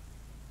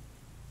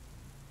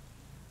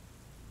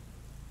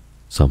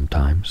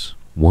 Sometimes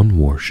one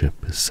warship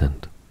is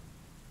sent,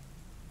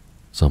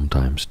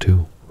 sometimes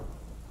two.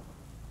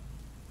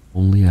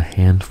 Only a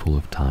handful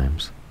of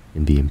times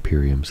in the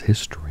Imperium's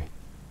history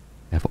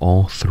have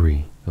all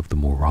three of the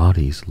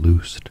Moradis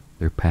loosed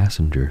their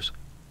passengers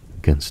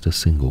against a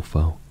single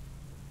foe.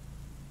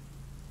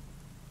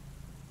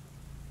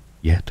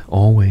 Yet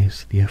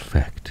always the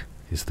effect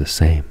is the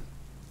same.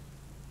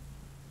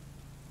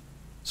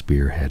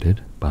 Spearheaded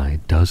by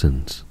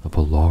dozens of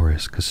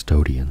Alaris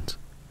Custodians,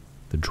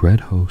 the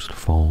dread host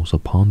falls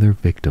upon their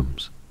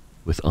victims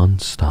with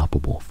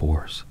unstoppable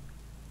force.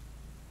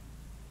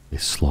 They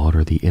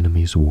slaughter the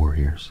enemy's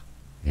warriors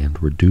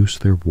and reduce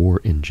their war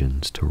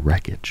engines to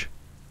wreckage.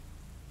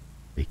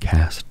 They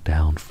cast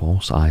down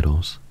false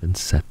idols and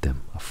set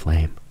them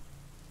aflame.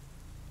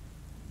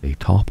 They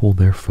topple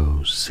their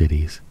foes'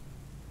 cities,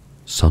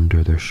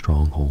 sunder their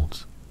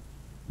strongholds,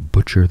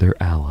 butcher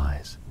their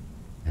allies,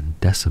 and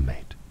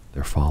decimate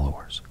their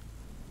followers.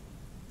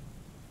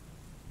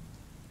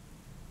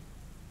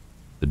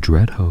 The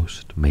dread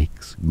host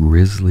makes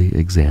grisly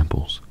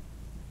examples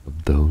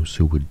of those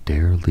who would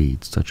dare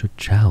lead such a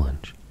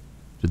challenge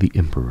to the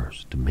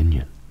Emperor's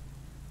dominion,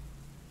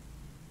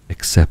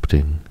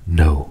 accepting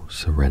no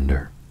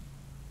surrender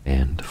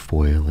and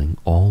foiling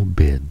all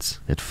bids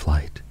at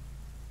flight.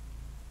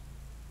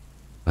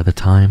 By the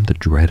time the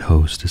dread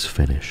host is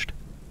finished,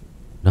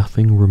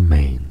 nothing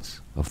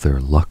remains of their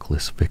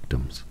luckless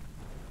victims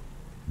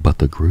but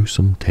the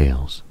gruesome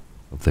tales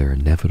of their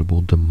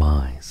inevitable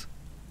demise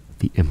at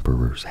the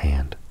Emperor's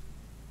hand.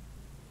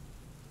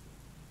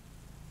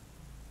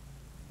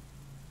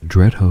 The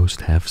dread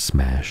host have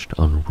smashed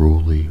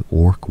unruly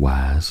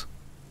orc-wise,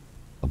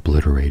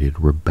 obliterated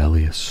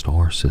rebellious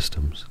star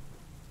systems,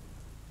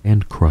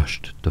 and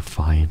crushed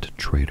defiant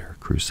traitor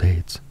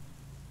crusades.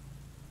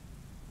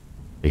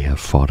 They have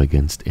fought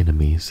against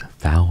enemies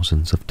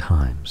thousands of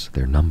times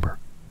their number,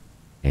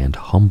 and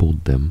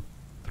humbled them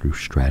through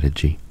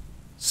strategy,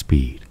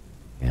 speed,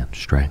 and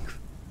strength.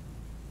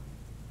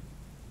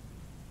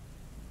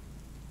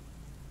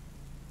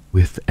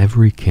 With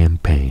every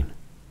campaign,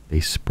 they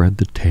spread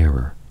the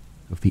terror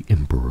of the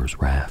Emperor's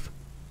wrath.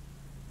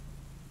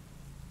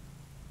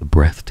 The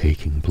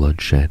breathtaking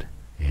bloodshed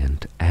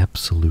and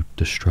absolute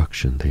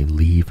destruction they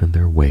leave in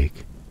their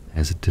wake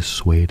has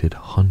dissuaded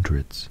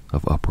hundreds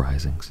of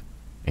uprisings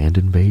and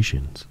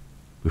invasions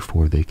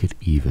before they could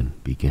even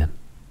begin.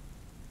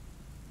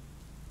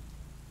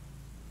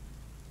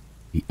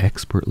 The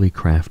expertly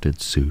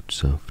crafted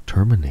suits of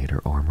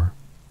Terminator armor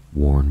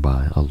worn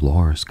by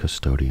Alaris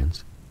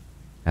Custodians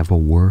have a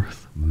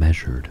worth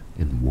measured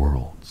in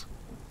worlds.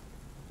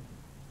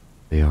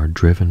 They are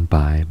driven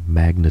by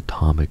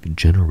magnetomic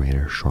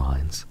generator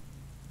shrines,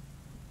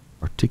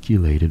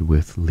 articulated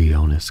with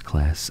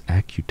Leonis-class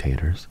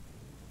accutators,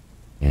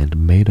 and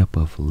made up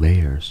of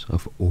layers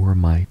of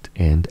ormite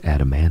and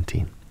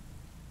adamantine.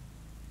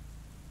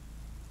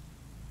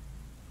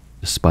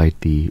 Despite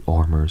the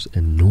armor's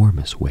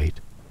enormous weight,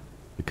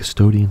 the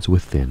Custodians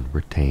within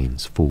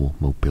retains full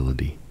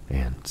mobility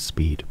and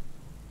speed.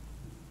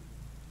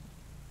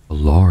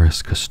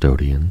 Alaris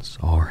Custodians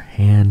are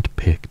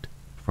hand-picked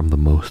from the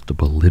most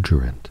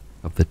belligerent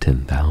of the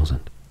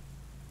 10,000,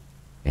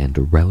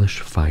 and relish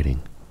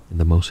fighting in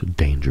the most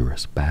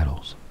dangerous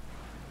battles.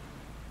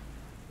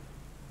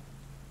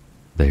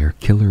 Their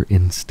killer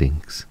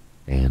instincts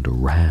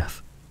and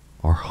wrath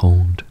are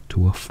honed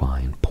to a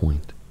fine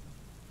point,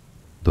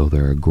 though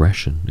their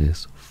aggression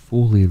is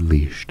fully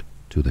leashed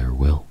to their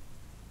will.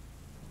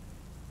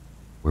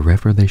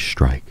 Wherever they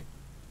strike,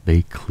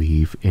 they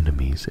cleave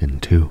enemies in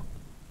two,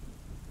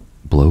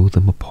 blow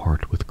them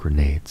apart with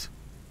grenades,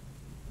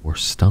 or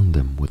stun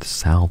them with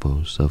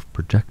salvos of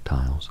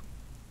projectiles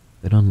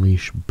that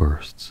unleash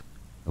bursts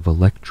of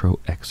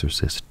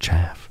electro-exorcist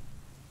chaff.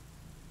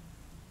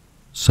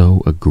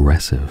 So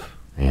aggressive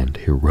and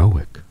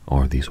heroic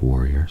are these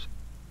warriors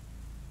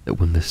that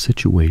when the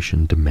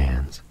situation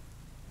demands,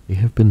 they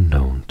have been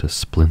known to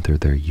splinter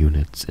their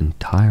units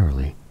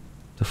entirely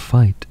to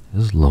fight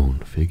as lone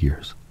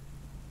figures.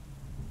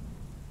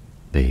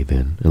 They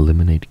then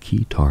eliminate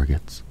key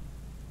targets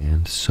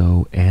and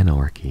sow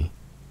anarchy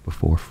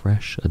before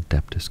fresh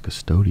Adeptus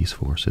Custodes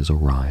forces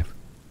arrive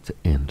to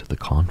end the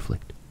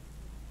conflict.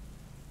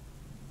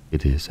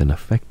 It is an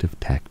effective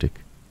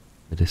tactic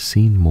that has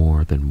seen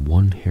more than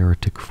one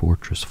heretic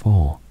fortress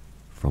fall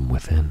from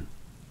within.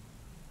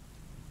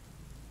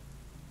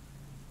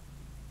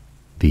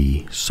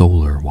 The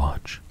Solar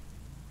Watch.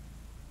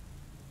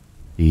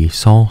 The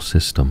Sol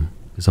system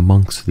is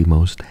amongst the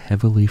most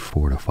heavily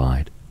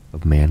fortified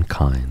of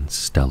mankind's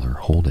stellar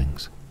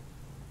holdings.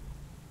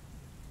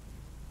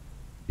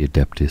 The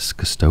Adeptus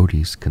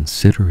Custodes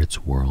consider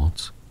its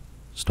worlds,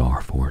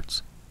 star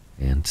forts,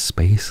 and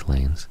space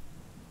lanes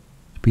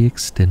to be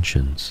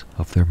extensions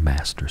of their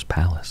master's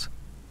palace,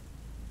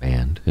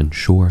 and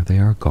ensure they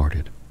are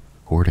guarded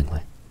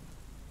accordingly.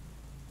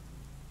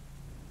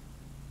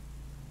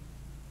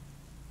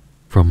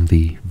 From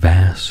the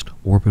vast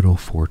orbital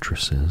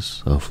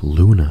fortresses of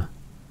Luna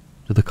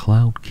to the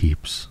cloud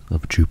keeps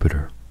of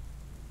Jupiter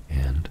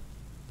and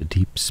the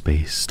deep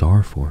space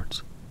star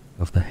forts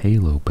of the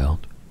Halo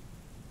Belt,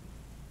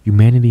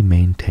 humanity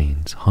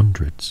maintains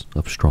hundreds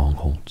of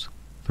strongholds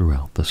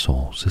throughout the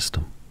Sol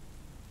system.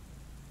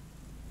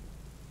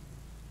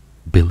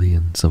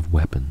 Billions of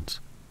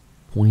weapons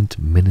point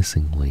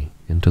menacingly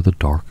into the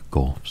dark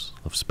gulfs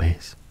of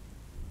space,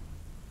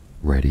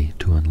 ready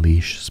to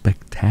unleash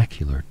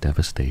spectacular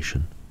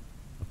devastation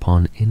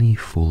upon any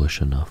foolish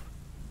enough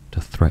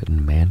to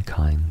threaten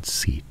mankind's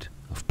seat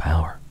of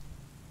power.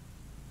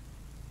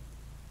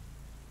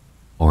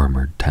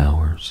 Armored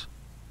towers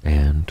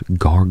and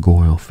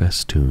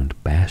gargoyle-festooned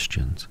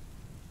bastions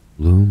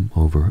loom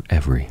over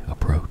every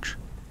approach,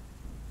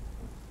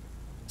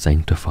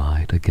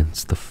 sanctified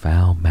against the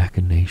foul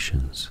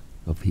machinations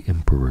of the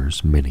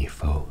Emperor's many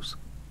foes.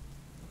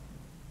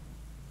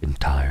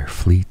 Entire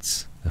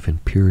fleets of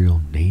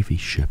Imperial Navy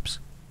ships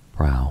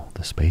prowl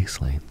the space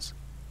lanes,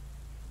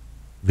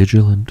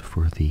 vigilant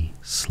for the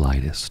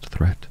slightest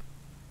threat.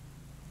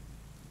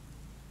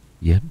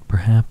 Yet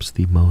perhaps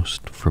the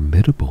most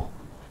formidable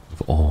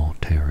of all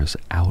Terra's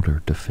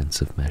outer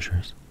defensive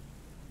measures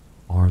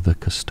are the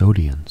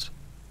Custodians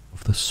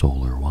of the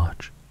Solar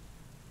Watch.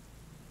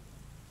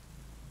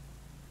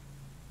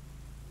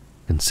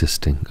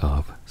 Consisting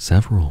of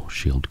several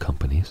shield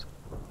companies,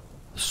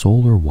 the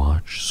Solar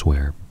Watch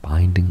swear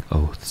binding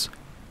oaths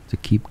to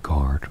keep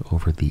guard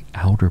over the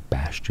outer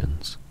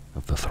bastions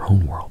of the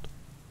throne world.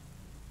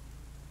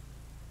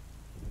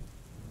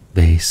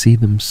 They see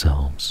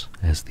themselves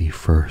as the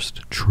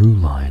first true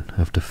line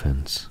of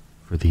defense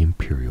for the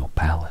Imperial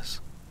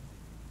Palace,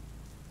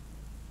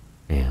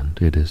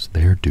 and it is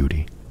their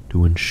duty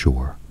to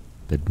ensure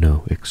that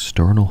no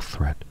external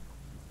threat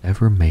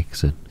ever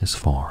makes it as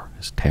far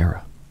as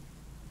Terra.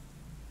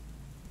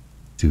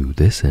 To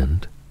this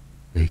end,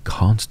 they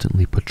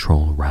constantly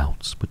patrol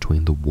routes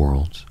between the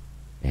worlds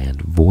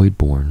and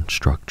void-born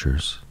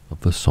structures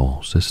of the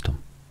Sol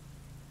system,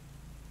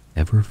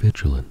 ever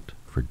vigilant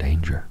for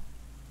danger.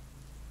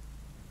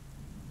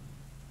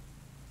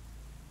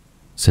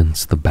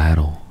 Since the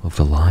Battle of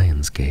the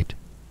Lion's Gate,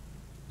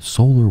 the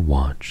Solar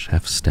Watch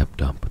have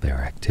stepped up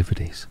their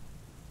activities.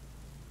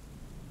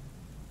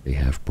 They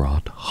have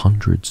brought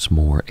hundreds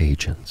more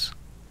agents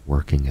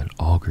working at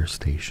augur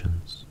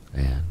stations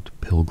and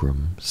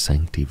pilgrim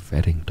sancti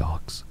vetting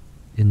docks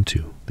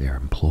into their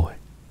employ.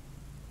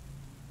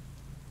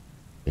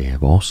 They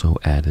have also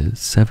added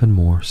 7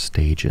 more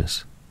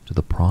stages to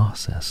the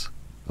process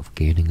of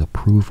gaining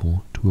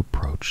approval to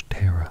approach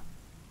Terra,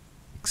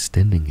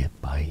 extending it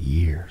by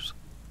years.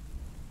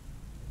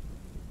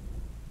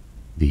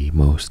 The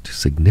most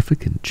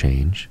significant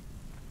change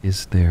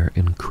is their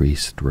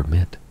increased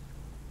remit,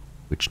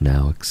 which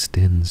now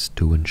extends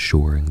to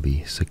ensuring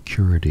the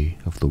security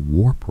of the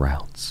warp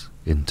routes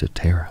into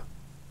Terra.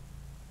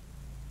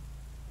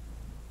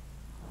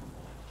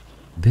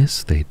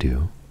 This they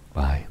do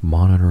by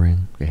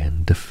monitoring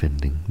and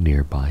defending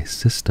nearby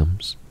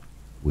systems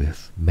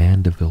with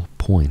Mandeville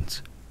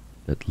points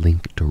that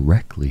link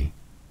directly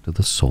to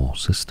the Sol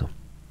system.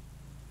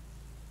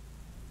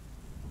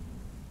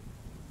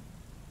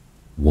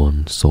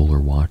 One Solar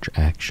Watch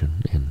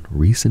action in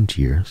recent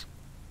years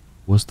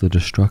was the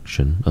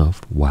destruction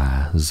of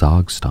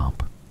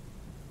Zogstomp.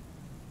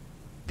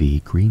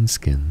 The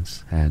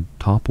Greenskins had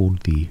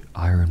toppled the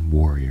Iron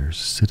Warriors'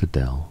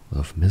 citadel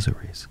of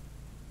miseries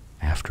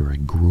after a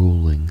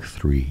grueling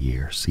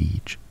 3-year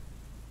siege.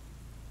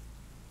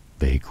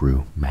 They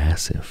grew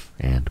massive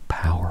and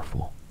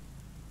powerful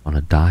on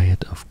a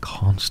diet of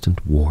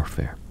constant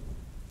warfare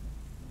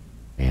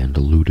and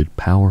eluded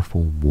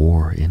powerful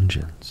war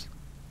engines.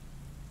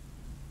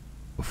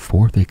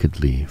 Before they could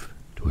leave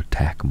to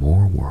attack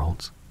more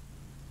worlds,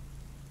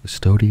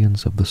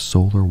 Custodians of the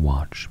Solar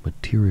Watch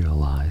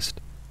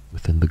materialized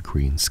within the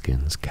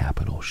Greenskins'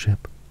 capital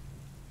ship,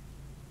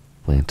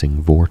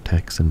 planting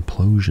vortex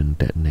implosion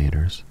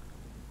detonators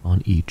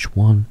on each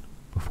one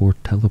before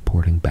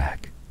teleporting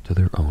back to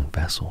their own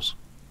vessels.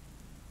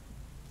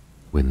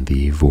 When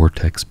the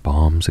vortex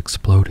bombs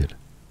exploded,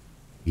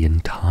 the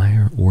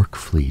entire Orc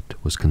fleet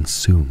was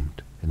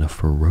consumed in a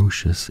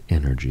ferocious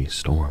energy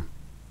storm.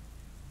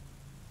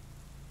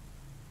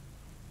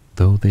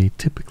 Though they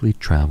typically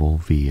travel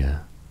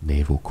via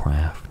naval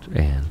craft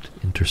and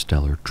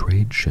interstellar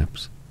trade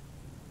ships,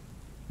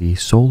 the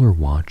Solar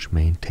Watch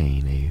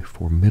maintain a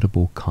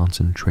formidable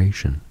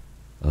concentration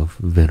of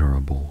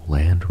venerable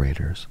land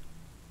raiders,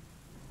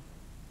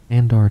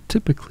 and are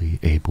typically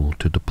able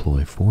to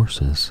deploy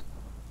forces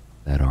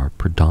that are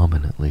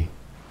predominantly,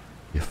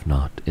 if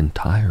not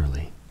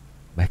entirely,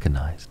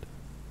 mechanized.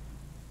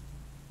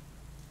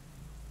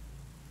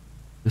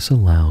 This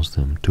allows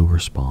them to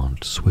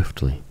respond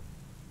swiftly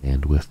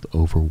and with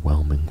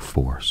overwhelming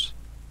force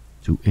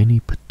to any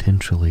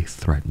potentially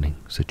threatening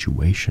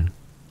situation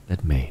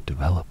that may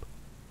develop.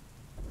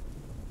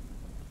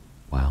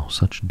 While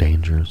such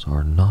dangers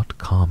are not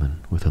common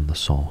within the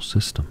Sol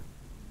system,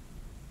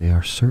 they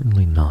are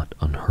certainly not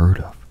unheard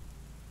of.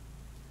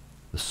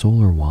 the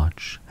Solar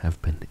Watch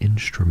have been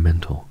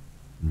instrumental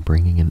in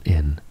bringing an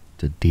end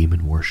to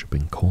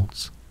demon-worshipping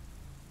cults,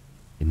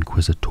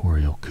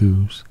 inquisitorial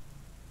coups,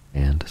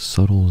 and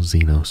subtle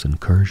Xenos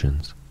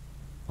incursions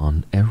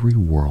on every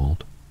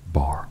world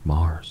bar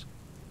Mars.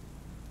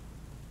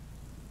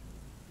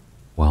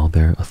 While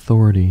their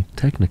authority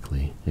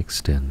technically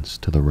extends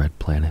to the Red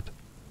Planet,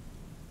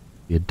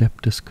 the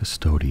Adeptus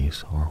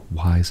Custodes are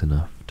wise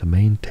enough to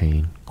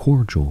maintain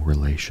cordial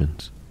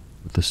relations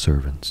with the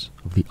servants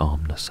of the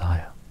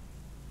Omnissiah,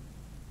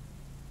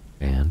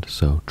 and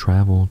so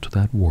travel to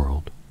that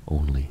world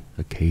only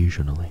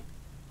occasionally.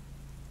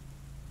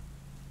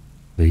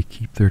 They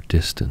keep their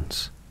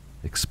distance,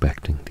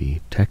 expecting the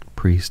tech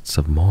priests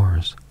of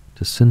Mars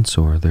to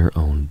censor their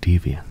own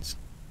deviance.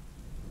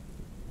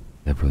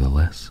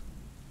 Nevertheless,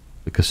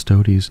 the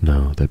Custodes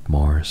know that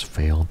Mars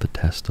failed the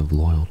test of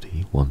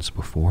loyalty once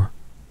before,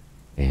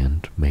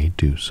 and may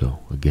do so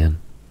again.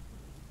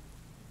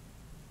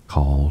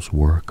 Call's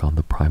work on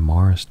the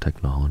Primaris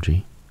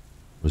technology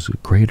was a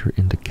greater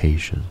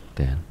indication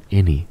than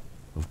any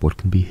of what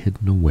can be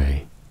hidden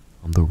away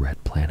on the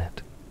Red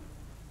Planet.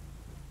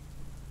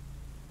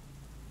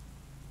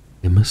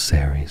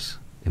 Emissaries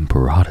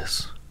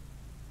Imperatus.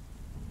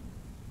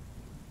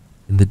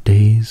 In the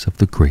days of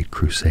the Great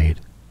Crusade,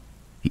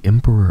 the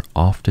Emperor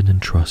often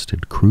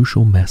entrusted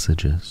crucial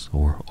messages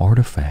or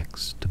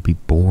artifacts to be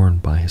borne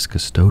by his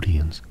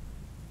custodians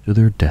to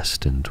their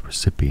destined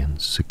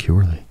recipients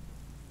securely.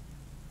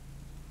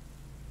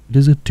 It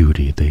is a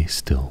duty they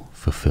still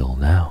fulfill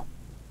now,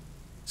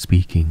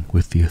 speaking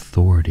with the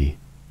authority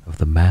of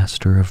the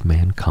Master of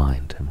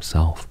Mankind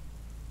himself.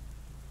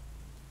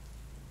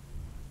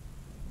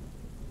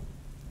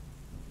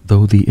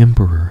 Though the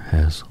Emperor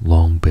has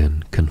long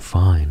been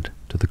confined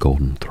to the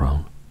Golden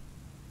Throne,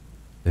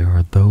 there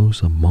are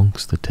those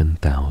amongst the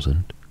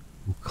 10,000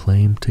 who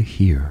claim to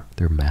hear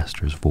their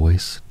master's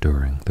voice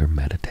during their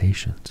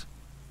meditations,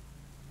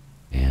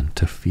 and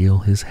to feel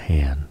his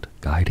hand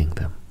guiding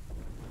them.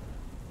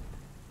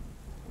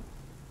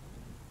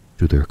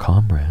 To their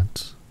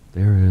comrades,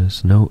 there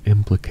is no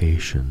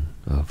implication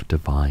of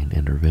divine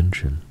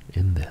intervention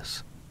in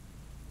this,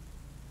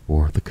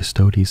 for the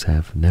Custodes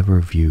have never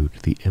viewed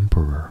the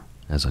Emperor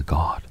as a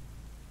god.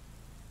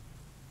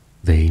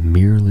 They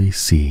merely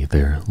see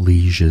their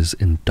liege's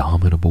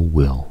indomitable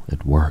will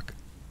at work,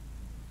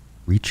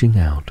 reaching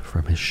out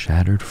from his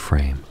shattered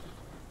frame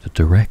to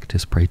direct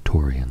his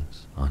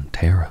praetorians on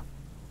Terra,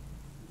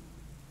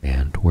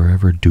 and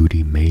wherever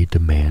duty may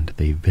demand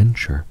they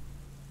venture,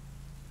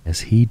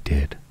 as he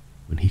did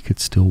when he could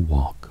still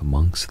walk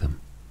amongst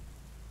them.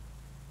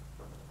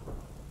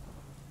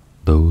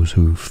 Those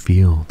who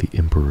feel the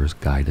Emperor's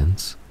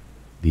guidance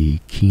the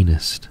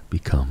keenest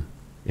become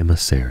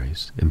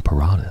Emissaries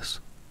Imperatus.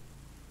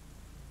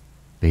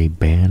 They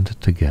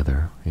band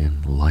together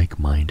in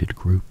like-minded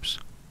groups,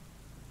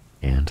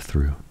 and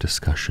through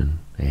discussion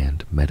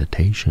and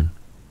meditation,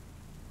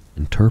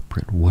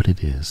 interpret what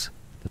it is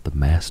that the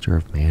Master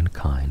of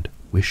Mankind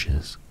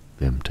wishes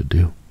them to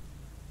do.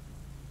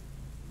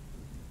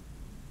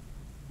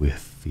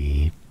 With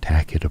the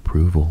tacit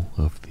approval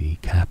of the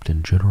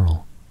Captain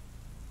General,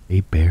 they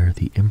bear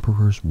the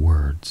Emperor's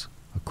words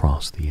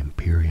across the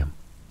Imperium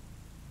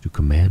to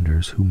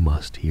commanders who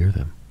must hear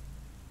them,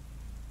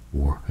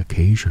 or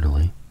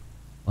occasionally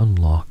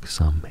unlock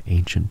some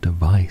ancient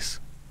device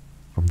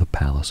from the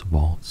palace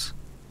vaults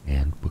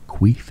and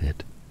bequeath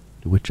it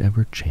to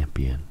whichever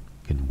champion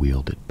can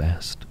wield it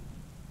best.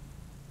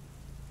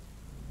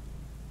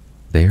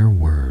 Their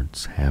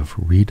words have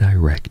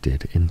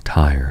redirected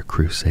entire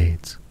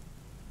crusades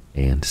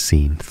and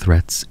seen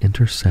threats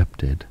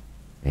intercepted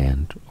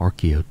and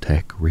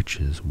archaeotech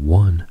riches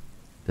won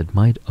that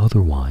might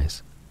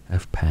otherwise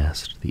have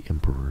passed the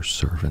Emperor's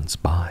servants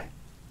by.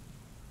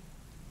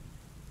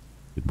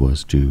 It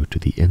was due to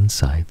the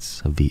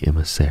insights of the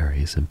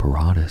Emissaries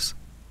Imperatus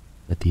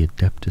that the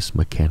Adeptus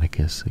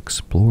Mechanicus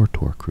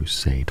Explorator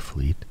Crusade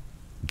fleet,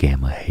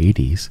 Gamma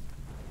Hades,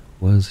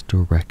 was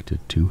directed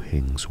to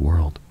Hing's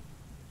world,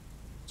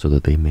 so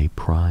that they may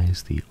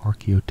prize the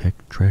archaeotech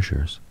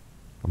treasures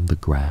from the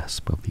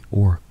grasp of the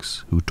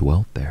orcs who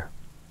dwelt there.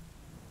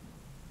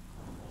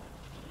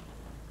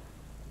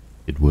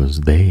 It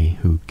was they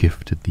who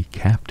gifted the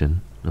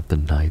captain of the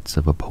Knights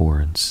of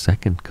Abhorrence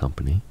Second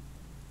Company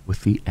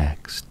with the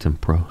axe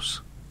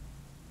Tempros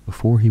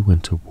before he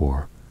went to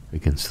war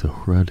against the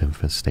Hrud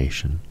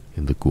infestation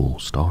in the Ghoul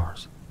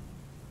Stars.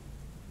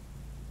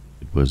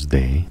 It was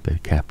they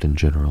that Captain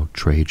General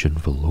Trajan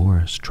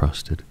Valoris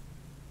trusted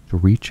to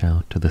reach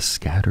out to the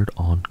scattered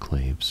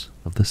enclaves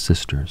of the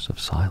Sisters of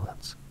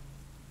Silence.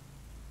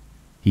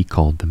 He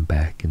called them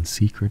back in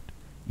secret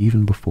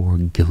even before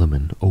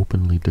Gilliman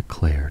openly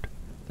declared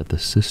that the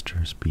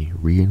Sisters be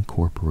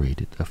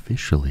reincorporated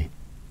officially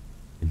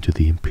into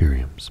the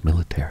Imperium's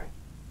military.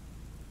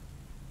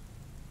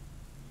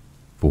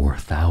 For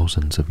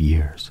thousands of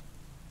years,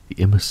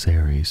 the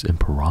Emissaries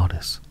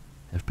Imperatus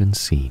have been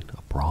seen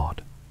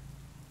abroad,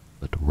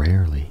 but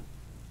rarely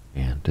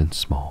and in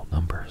small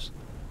numbers.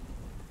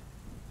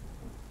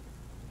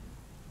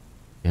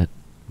 Yet,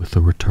 with the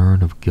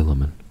return of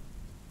Guilliman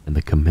and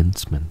the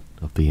commencement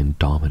of the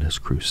Indomitus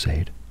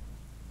Crusade,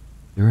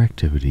 their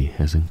activity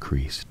has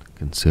increased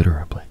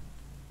considerably.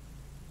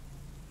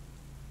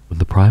 When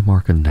the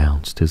Primarch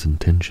announced his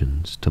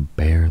intentions to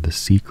bear the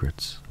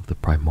secrets of the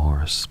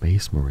Primaris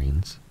Space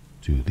Marines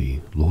to the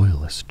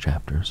Loyalist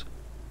chapters,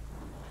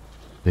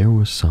 there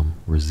was some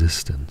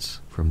resistance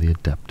from the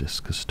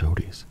Adeptus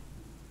Custodes,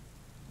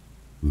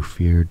 who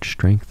feared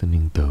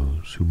strengthening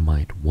those who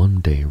might one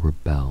day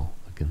rebel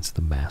against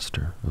the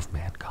master of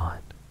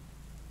mankind.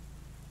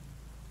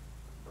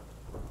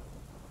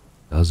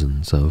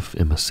 Dozens of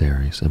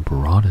Emissaries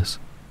Imperatus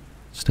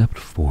stepped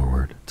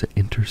forward to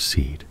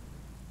intercede,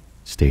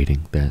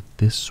 stating that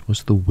this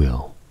was the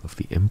will of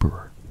the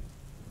Emperor.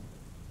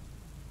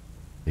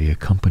 They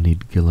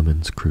accompanied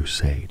Guilliman's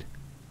crusade,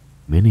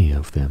 many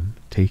of them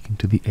taking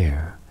to the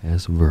air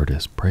as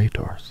Virtus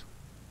Praetors,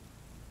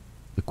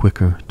 the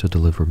quicker to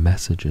deliver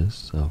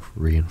messages of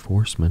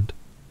reinforcement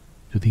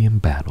to the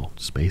embattled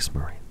Space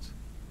Marines.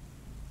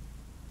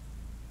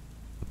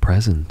 The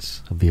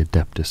presence of the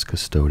Adeptus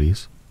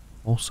Custodes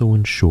also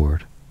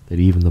ensured that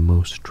even the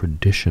most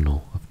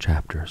traditional of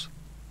chapters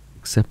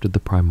accepted the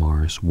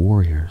Primaris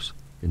warriors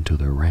into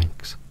their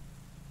ranks.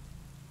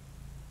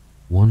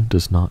 One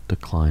does not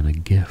decline a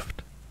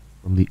gift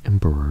from the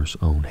Emperor's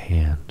own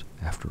hand,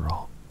 after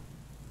all.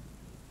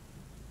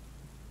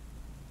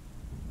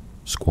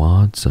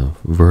 Squads of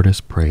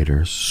Virtus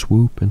Praetors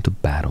swoop into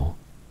battle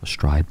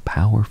astride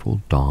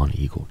powerful Dawn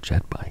Eagle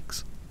jet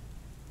bikes.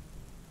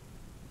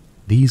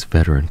 These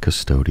veteran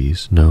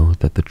Custodes know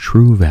that the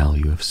true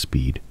value of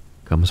speed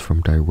comes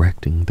from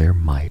directing their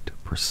might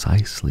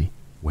precisely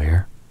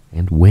where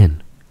and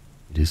when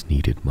it is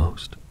needed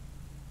most.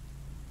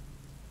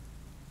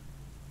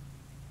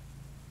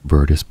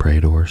 Virtus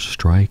Praetors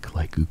strike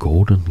like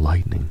golden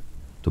lightning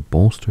to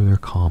bolster their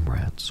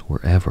comrades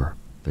wherever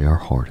they are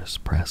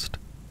hardest pressed.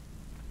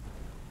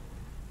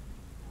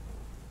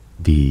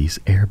 These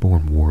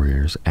airborne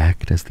warriors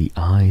act as the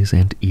eyes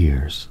and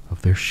ears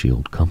of their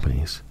shield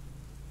companies,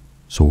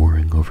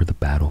 soaring over the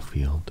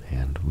battlefield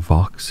and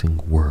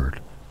voxing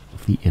word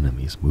of the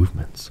enemy's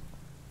movements.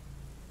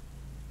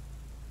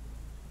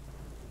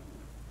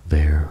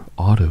 Their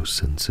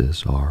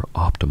auto-senses are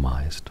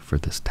optimized for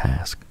this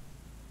task,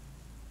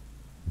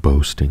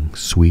 boasting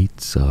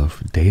suites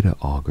of data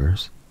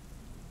augers,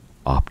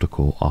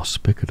 optical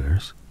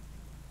auspicators,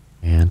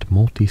 and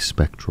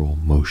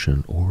multispectral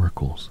motion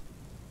oracles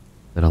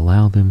that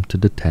allow them to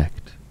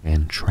detect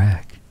and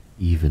track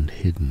even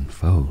hidden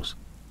foes.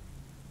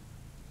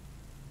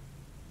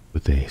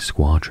 With a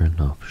squadron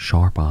of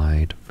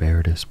sharp-eyed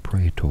Virtus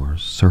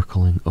Praetors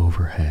circling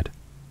overhead,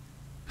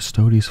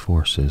 Custodes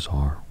forces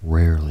are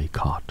rarely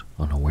caught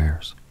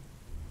unawares.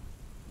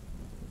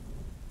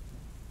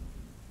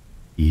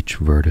 Each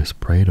Virtus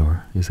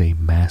Praetor is a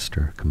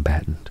master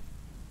combatant.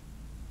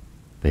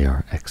 They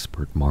are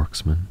expert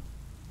marksmen,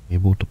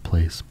 able to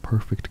place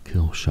perfect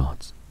kill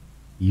shots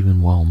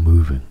even while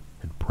moving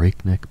at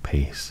breakneck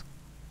pace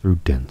through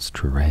dense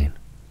terrain.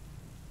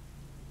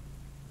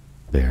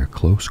 Their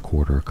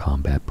close-quarter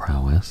combat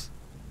prowess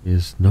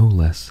is no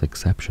less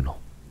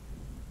exceptional.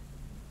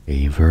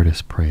 A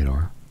Virtus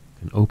Praetor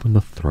can open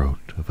the throat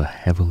of a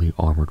heavily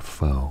armored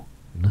foe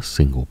in a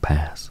single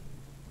pass.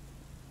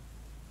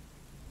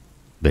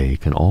 They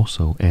can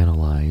also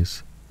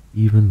analyze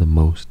even the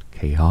most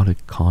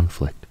chaotic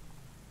conflict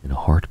in a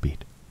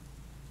heartbeat,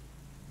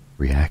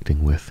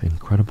 reacting with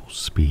incredible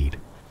speed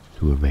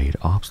to evade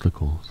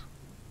obstacles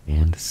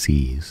and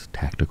seize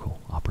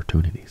tactical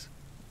opportunities.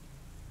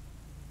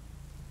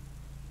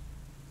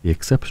 The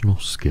exceptional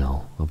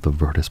skill of the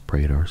Virtus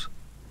Praetors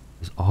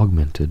is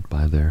augmented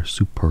by their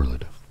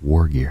superlative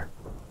war gear,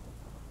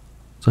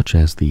 such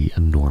as the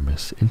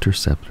enormous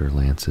interceptor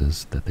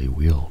lances that they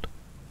wield.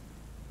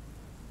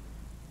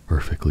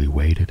 Perfectly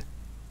weighted,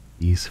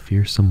 these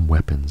fearsome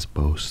weapons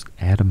boast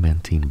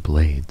adamantine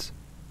blades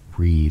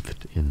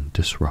wreathed in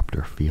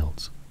disruptor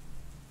fields.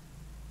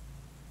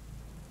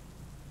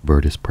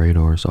 Virtus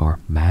Praetors are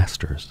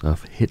masters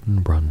of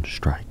hit-and-run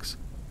strikes,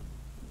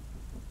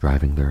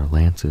 driving their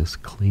lances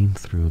clean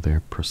through their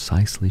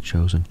precisely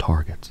chosen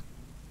targets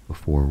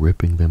before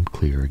ripping them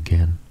clear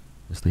again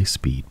as they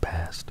speed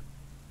past.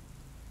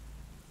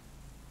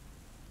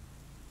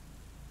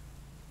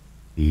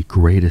 The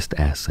greatest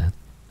asset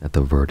at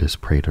the Virtus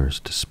Praetors'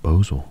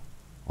 disposal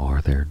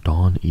are their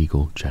Dawn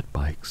Eagle jet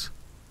bikes.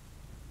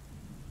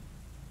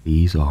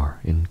 These are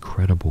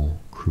incredible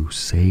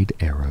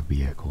Crusade-era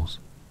vehicles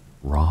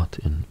wrought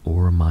in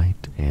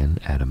auramite and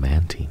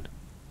adamantine.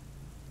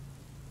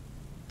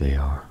 They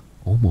are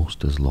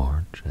almost as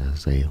large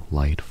as a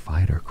light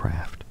fighter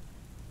craft,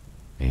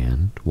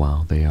 and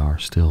while they are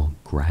still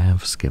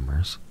grav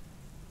skimmers,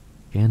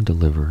 can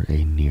deliver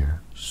a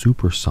near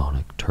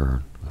supersonic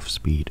turn of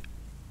speed.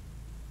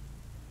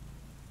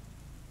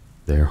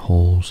 Their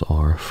hulls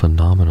are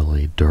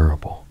phenomenally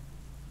durable,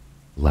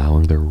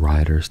 allowing their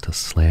riders to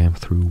slam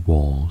through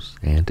walls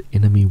and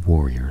enemy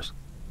warriors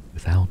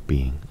without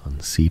being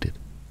unseated.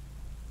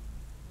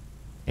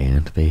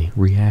 And they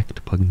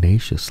react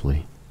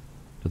pugnaciously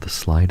to the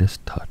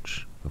slightest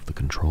touch of the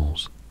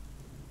controls,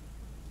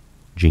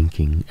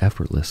 jinking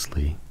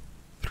effortlessly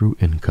through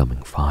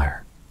incoming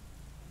fire.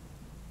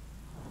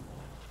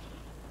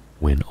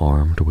 When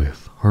armed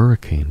with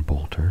hurricane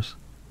bolters,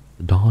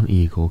 the Dawn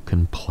Eagle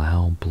can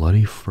plow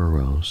bloody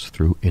furrows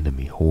through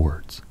enemy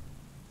hordes.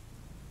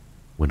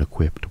 When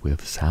equipped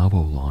with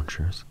salvo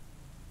launchers,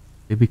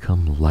 they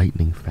become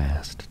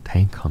lightning-fast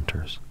tank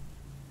hunters.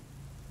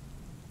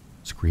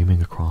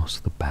 Screaming across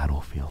the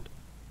battlefield,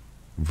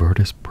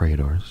 Virtus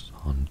Praetors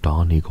on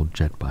Dawn Eagle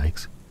jet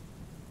bikes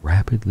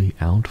rapidly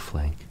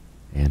outflank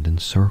and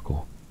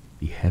encircle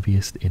the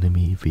heaviest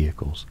enemy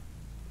vehicles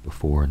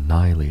before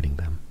annihilating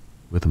them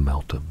with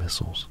Melta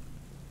missiles.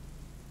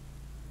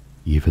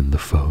 Even the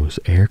foe's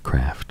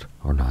aircraft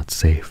are not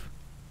safe,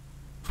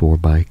 for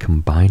by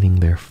combining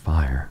their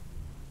fire,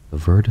 the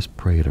Virtus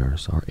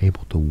Praetors are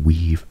able to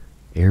weave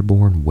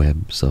airborne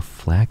webs of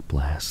flak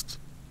blasts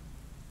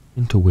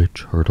into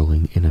which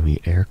hurtling enemy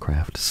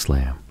aircraft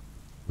slam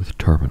with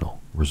terminal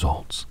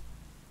results.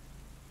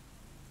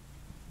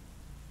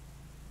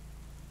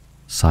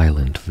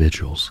 Silent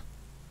Vigils.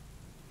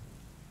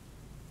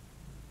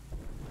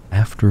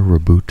 After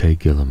Rabute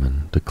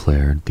Guilliman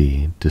declared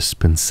the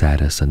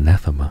Dispensatus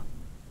Anathema,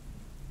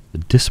 the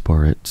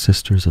disparate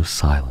Sisters of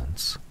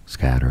Silence,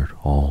 scattered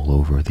all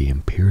over the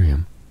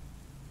Imperium,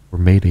 were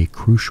made a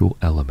crucial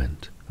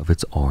element of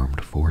its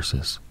armed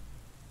forces.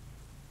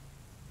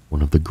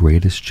 One of the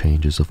greatest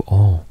changes of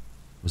all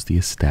was the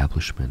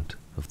establishment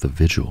of the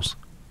Vigils,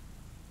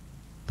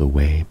 the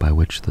way by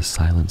which the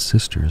Silent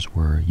Sisters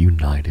were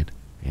united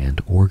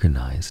and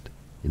organized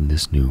in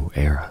this new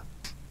era.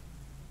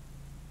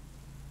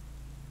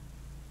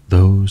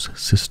 Those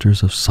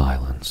Sisters of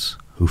Silence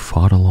who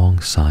fought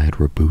alongside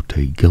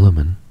Rabute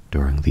Guilliman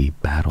during the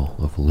Battle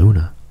of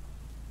Luna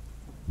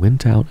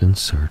went out in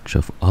search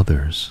of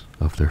others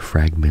of their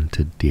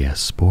fragmented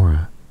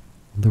diaspora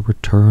on the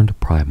returned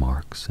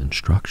Primarch's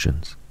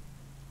instructions.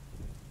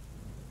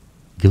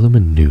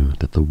 Guilliman knew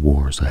that the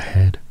wars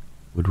ahead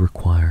would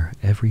require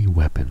every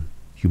weapon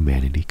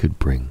humanity could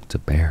bring to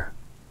bear,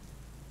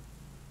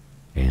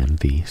 and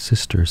the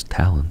Sisters'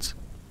 talents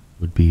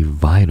would be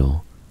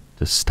vital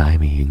to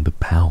stymieing the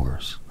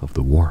powers of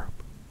the warp.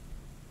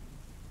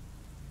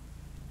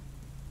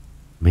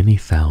 Many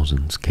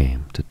thousands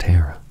came to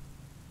Terra.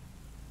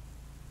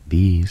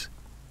 These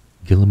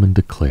Guilliman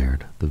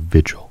declared the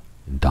Vigil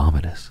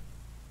Indomitus.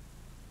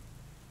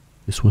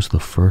 This was the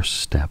first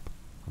step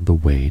on the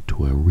way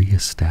to a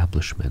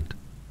re-establishment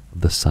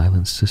of the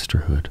Silent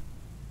Sisterhood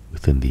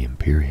within the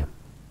Imperium.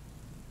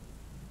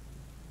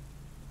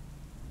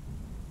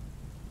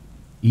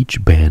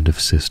 Each band of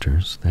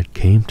sisters that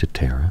came to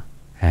Terra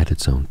had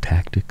its own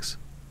tactics,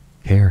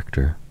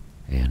 character,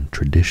 and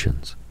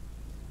traditions,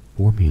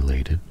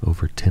 formulated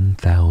over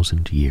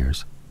 10,000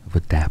 years of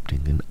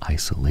adapting in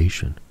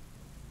isolation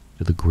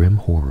to the grim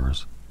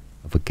horrors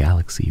of a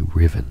galaxy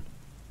riven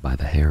by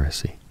the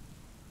heresy.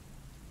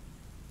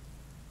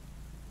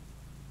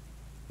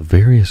 The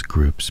various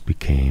groups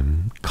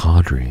became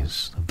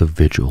cadres of the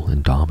Vigil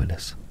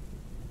Indomitus,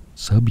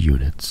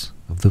 subunits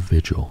of the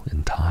Vigil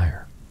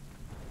entire.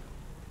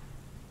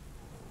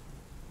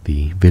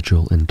 The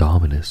Vigil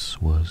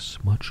Indomitus was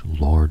much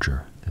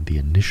larger than the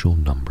initial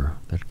number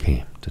that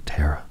came to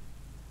Terra.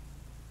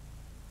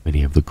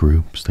 Many of the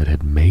groups that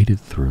had made it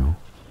through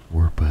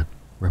were but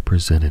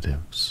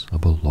representatives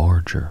of a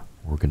larger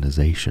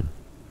organization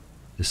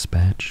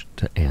dispatched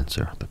to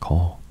answer the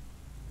call.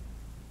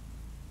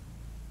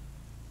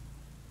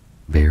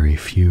 Very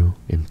few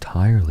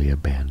entirely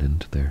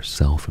abandoned their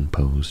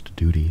self-imposed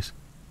duties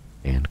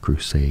and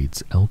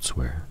crusades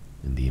elsewhere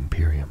in the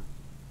Imperium.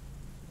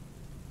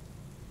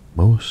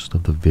 Most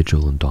of the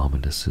Vigil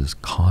Indomitus's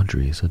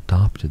cadres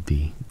adopted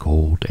the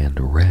gold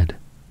and red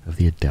of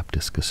the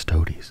Adeptus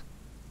Custodes,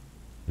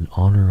 in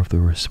honor of the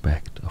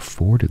respect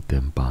afforded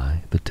them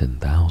by the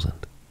 10,000.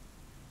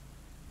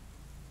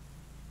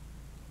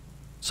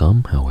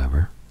 Some,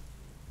 however,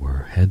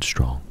 were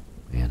headstrong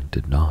and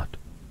did not,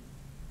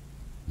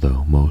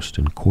 though most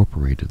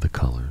incorporated the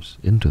colors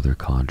into their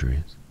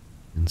cadres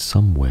in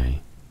some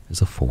way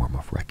as a form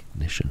of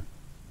recognition.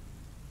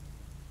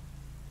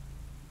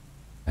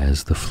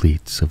 As the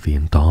fleets of the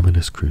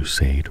Indomitus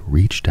Crusade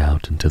reached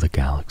out into the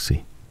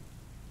galaxy,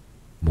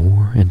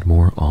 more and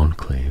more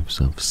enclaves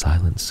of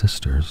Silent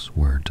Sisters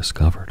were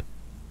discovered.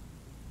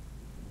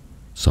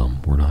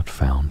 Some were not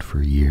found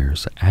for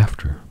years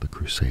after the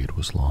crusade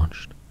was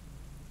launched,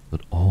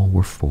 but all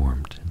were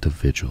formed into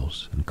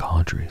vigils and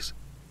cadres,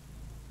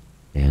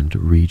 and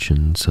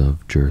regions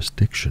of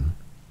jurisdiction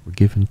were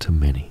given to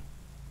many.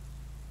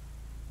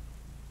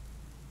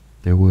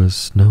 There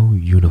was no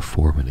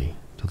uniformity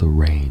to the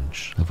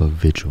range of a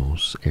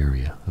vigil's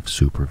area of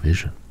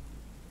supervision.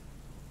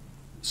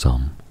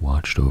 Some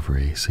watched over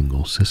a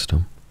single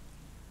system,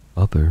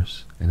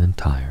 others an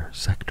entire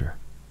sector.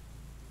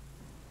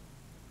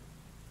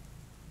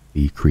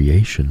 The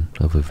creation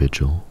of a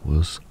vigil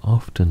was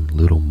often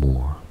little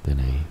more than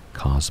a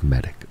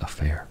cosmetic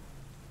affair.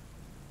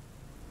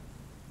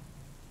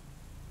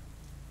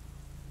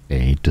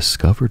 A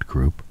discovered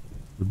group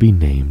would be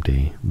named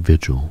a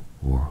vigil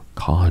or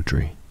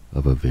cadre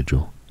of a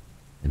vigil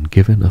and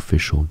given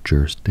official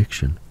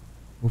jurisdiction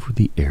over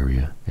the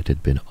area it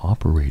had been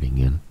operating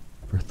in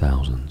for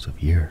thousands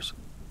of years.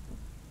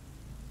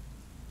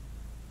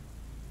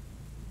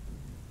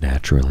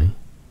 Naturally,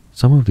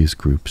 some of these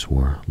groups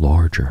were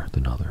larger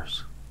than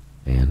others,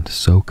 and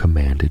so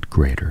commanded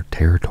greater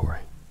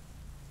territory.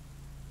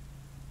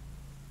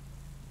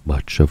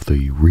 Much of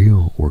the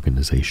real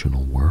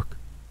organizational work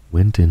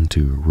went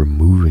into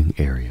removing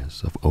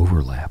areas of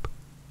overlap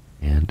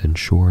and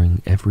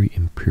ensuring every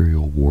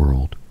imperial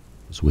world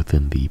was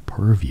within the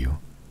purview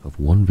of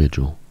one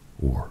vigil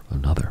or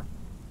another.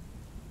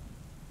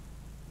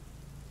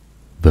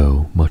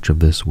 Though much of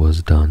this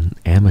was done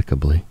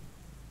amicably,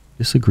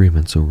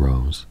 disagreements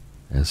arose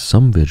as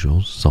some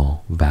vigils saw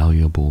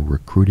valuable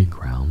recruiting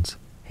grounds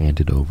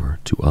handed over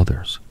to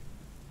others,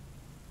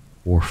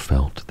 or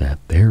felt that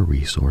their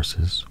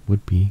resources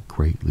would be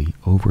greatly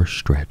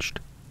overstretched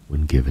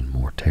when given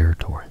more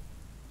territory.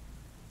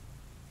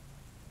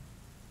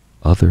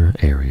 Other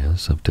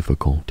areas of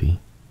difficulty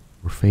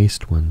were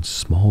faced when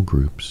small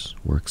groups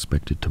were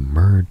expected to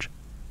merge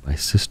by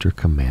Sister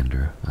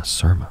Commander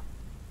Asurma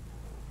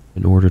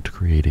in order to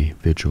create a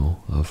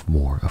vigil of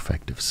more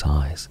effective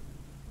size,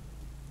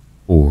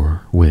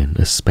 or when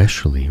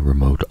especially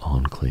remote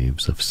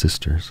enclaves of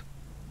sisters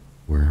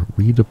were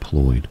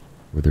redeployed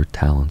where their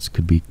talents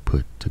could be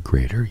put to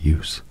greater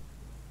use.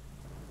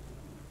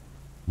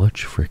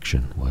 Much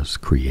friction was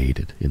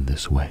created in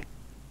this way,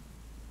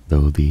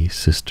 though the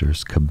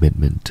sisters'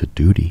 commitment to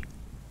duty,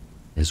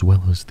 as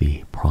well as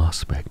the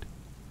prospect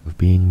of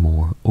being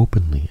more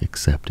openly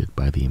accepted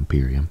by the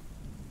Imperium,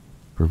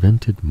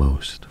 prevented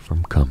most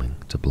from coming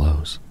to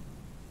blows.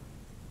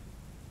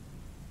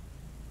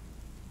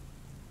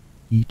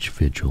 Each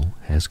vigil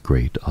has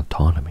great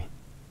autonomy,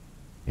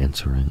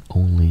 answering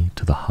only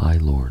to the High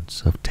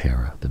Lords of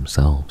Terra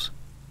themselves.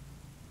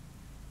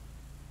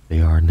 They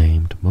are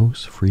named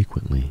most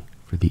frequently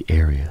for the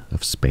area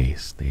of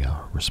space they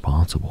are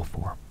responsible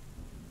for,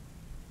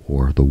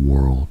 or the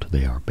world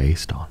they are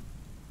based on,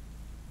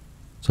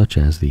 such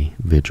as the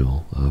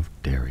Vigil of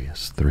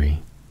Darius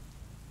III,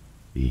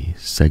 the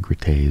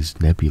Segretes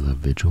Nebula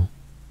Vigil,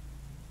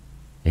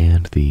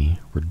 and the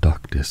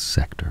Reductus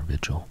Sector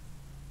Vigil.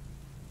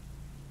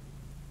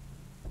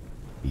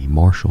 The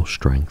martial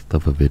strength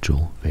of a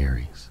vigil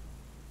varies,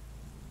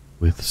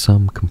 with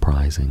some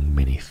comprising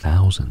many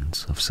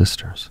thousands of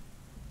sisters.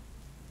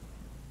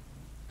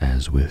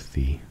 As with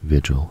the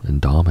Vigil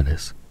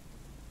Indomitus,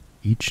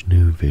 each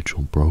new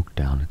vigil broke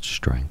down its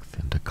strength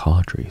into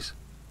cadres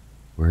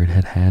where it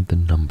had had the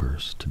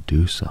numbers to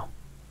do so.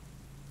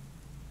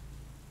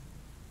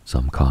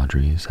 Some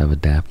cadres have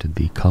adapted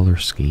the color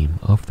scheme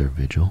of their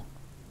vigil,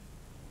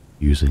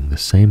 using the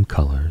same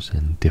colors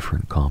in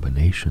different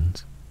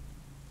combinations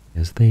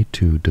as they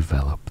too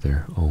develop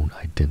their own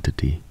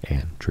identity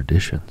and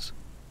traditions,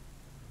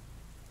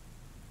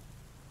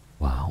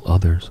 while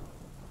others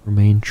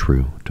remain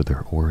true to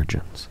their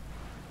origins.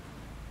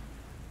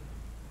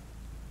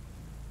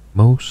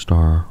 Most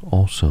are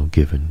also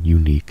given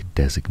unique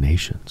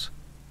designations,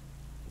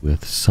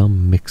 with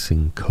some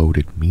mixing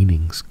coded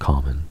meanings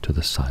common to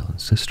the Silent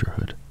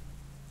Sisterhood,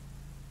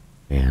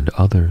 and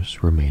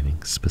others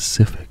remaining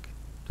specific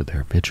to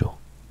their vigil.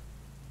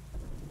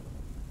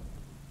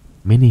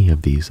 Many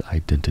of these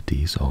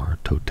identities are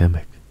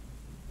totemic,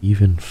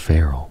 even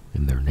feral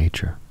in their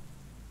nature,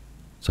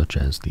 such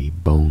as the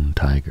Bone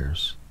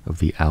Tigers of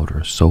the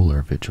Outer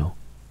Solar Vigil,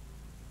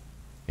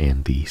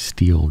 and the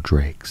Steel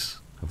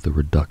Drakes of the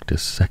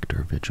Reductus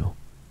Sector Vigil.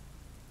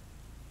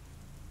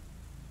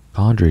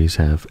 Cadres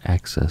have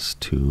access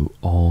to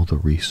all the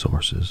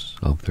resources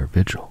of their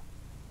vigil,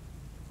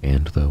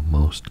 and though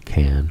most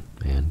can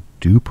and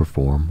do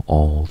perform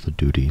all the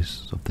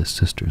duties of the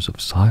Sisters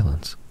of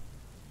Silence,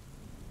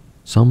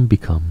 some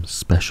become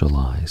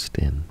specialized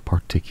in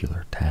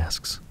particular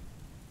tasks,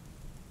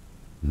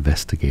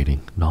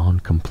 investigating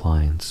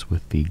non-compliance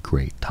with the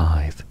Great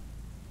Tithe,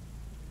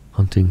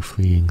 hunting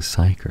fleeing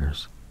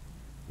psychers,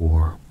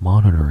 or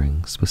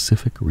monitoring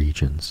specific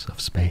regions of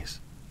space.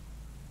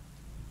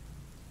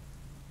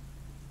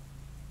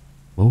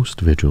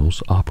 Most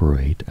vigils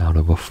operate out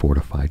of a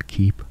fortified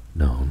keep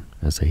known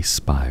as a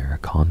spire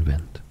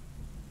convent.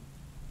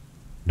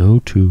 No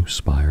two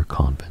spire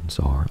convents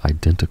are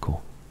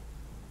identical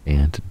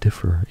and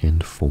differ in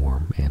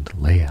form and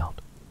layout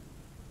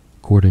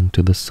according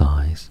to the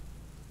size,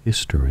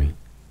 history,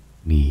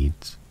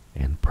 needs,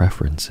 and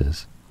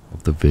preferences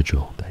of the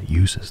vigil that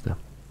uses them.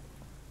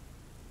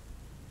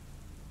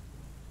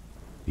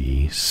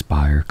 The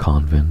spire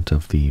convent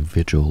of the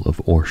Vigil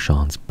of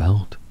Orshan's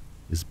Belt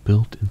is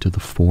built into the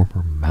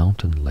former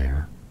mountain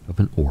lair of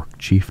an orc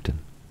chieftain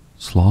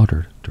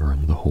slaughtered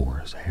during the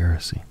Horror's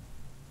heresy.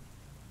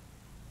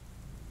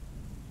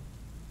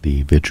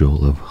 The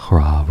Vigil of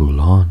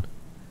Hravulan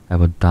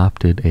have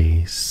adopted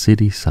a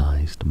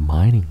city-sized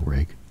mining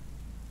rig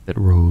that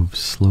roves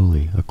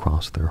slowly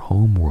across their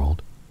home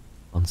world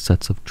on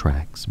sets of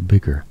tracks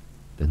bigger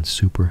than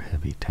super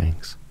heavy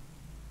tanks.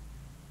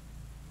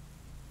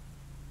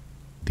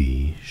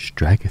 The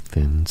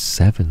Stragathan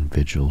 7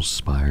 Vigils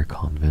Spire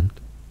Convent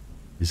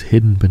is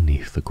hidden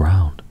beneath the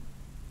ground,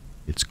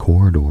 its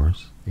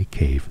corridors a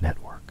cave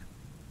network.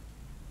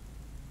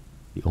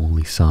 The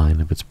only sign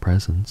of its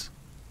presence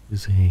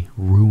is a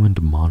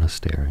ruined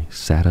monastery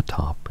sat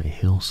atop a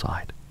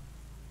hillside,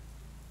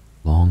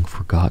 long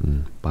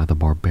forgotten by the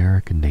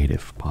barbaric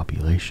native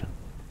population.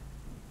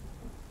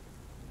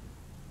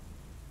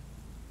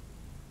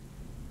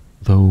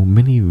 Though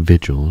many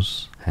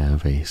vigils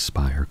have a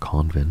spire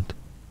convent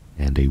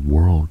and a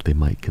world they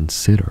might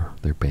consider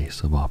their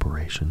base of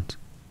operations,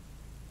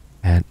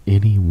 at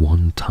any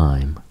one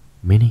time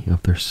many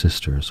of their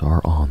sisters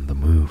are on the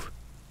move,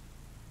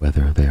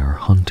 whether they are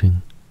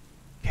hunting,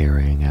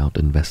 carrying out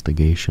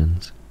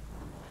investigations,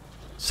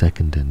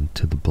 seconded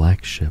to the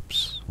black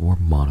ships, or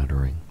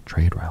monitoring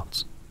trade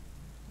routes.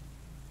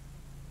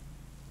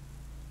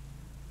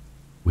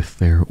 With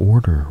their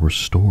order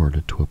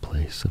restored to a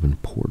place of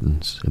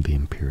importance in the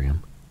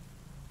Imperium,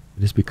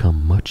 it has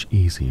become much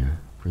easier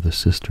for the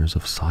Sisters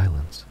of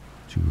Silence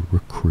to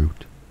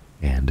recruit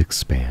and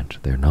expand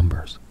their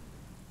numbers.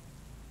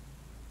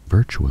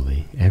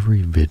 Virtually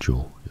every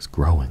vigil is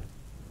growing.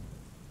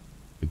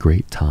 The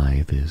Great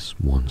Tithe is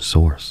one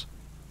source,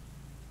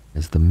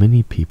 as the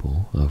many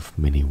people of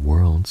many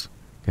worlds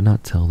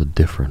cannot tell the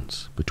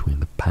difference between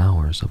the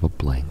powers of a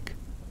blank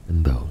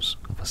and those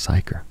of a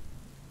psyker.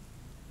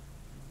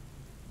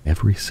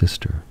 Every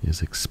sister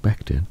is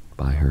expected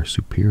by her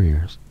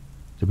superiors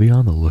to be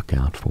on the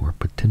lookout for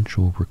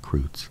potential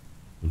recruits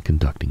in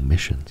conducting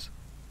missions.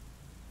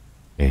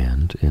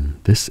 And in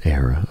this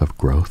era of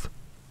growth,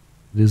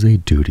 it is a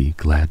duty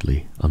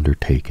gladly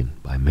undertaken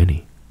by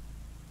many.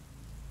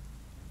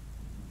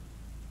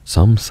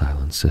 Some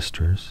Silent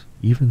Sisters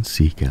even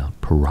seek out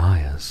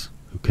pariahs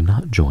who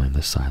cannot join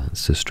the Silent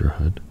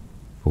Sisterhood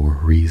for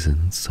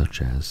reasons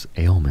such as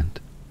ailment.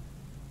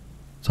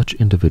 Such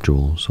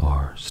individuals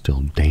are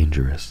still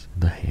dangerous in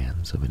the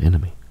hands of an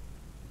enemy,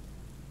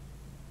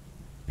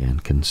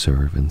 and can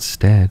serve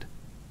instead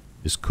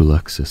as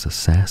Kuluxis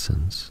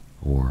assassins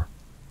or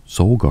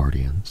soul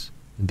guardians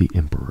in the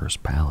Emperor's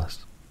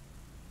palace.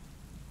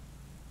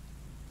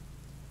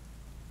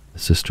 The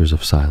Sisters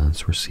of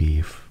Silence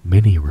receive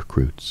many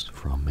recruits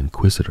from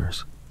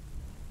Inquisitors,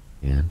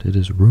 and it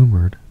is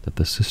rumored that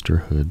the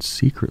Sisterhood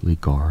secretly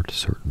guard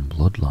certain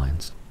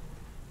bloodlines,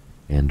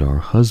 and are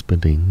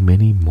husbanding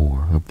many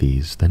more of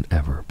these than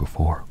ever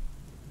before.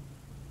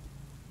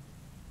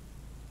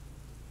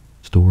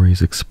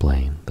 Stories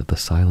explain that the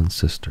Silent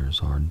Sisters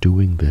are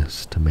doing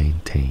this to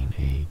maintain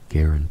a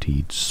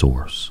guaranteed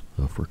source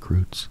of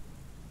recruits,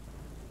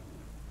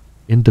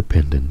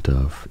 independent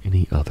of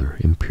any other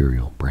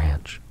Imperial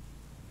branch.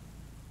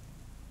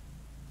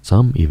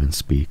 Some even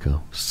speak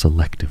of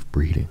selective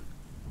breeding,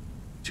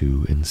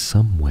 to in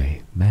some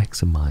way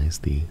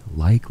maximize the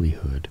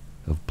likelihood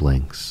of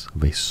blanks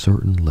of a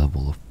certain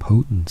level of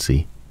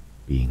potency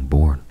being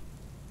born,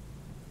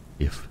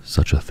 if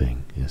such a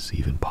thing is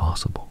even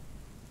possible.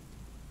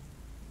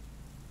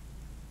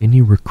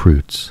 Any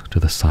recruits to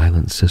the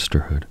Silent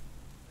Sisterhood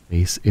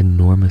face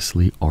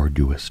enormously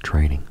arduous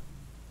training.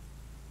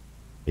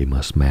 They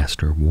must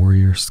master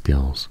warrior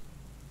skills,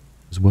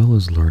 as well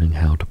as learning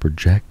how to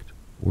project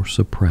or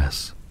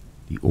suppress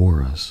the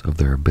auras of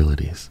their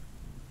abilities.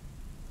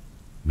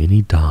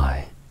 Many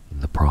die in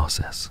the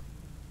process.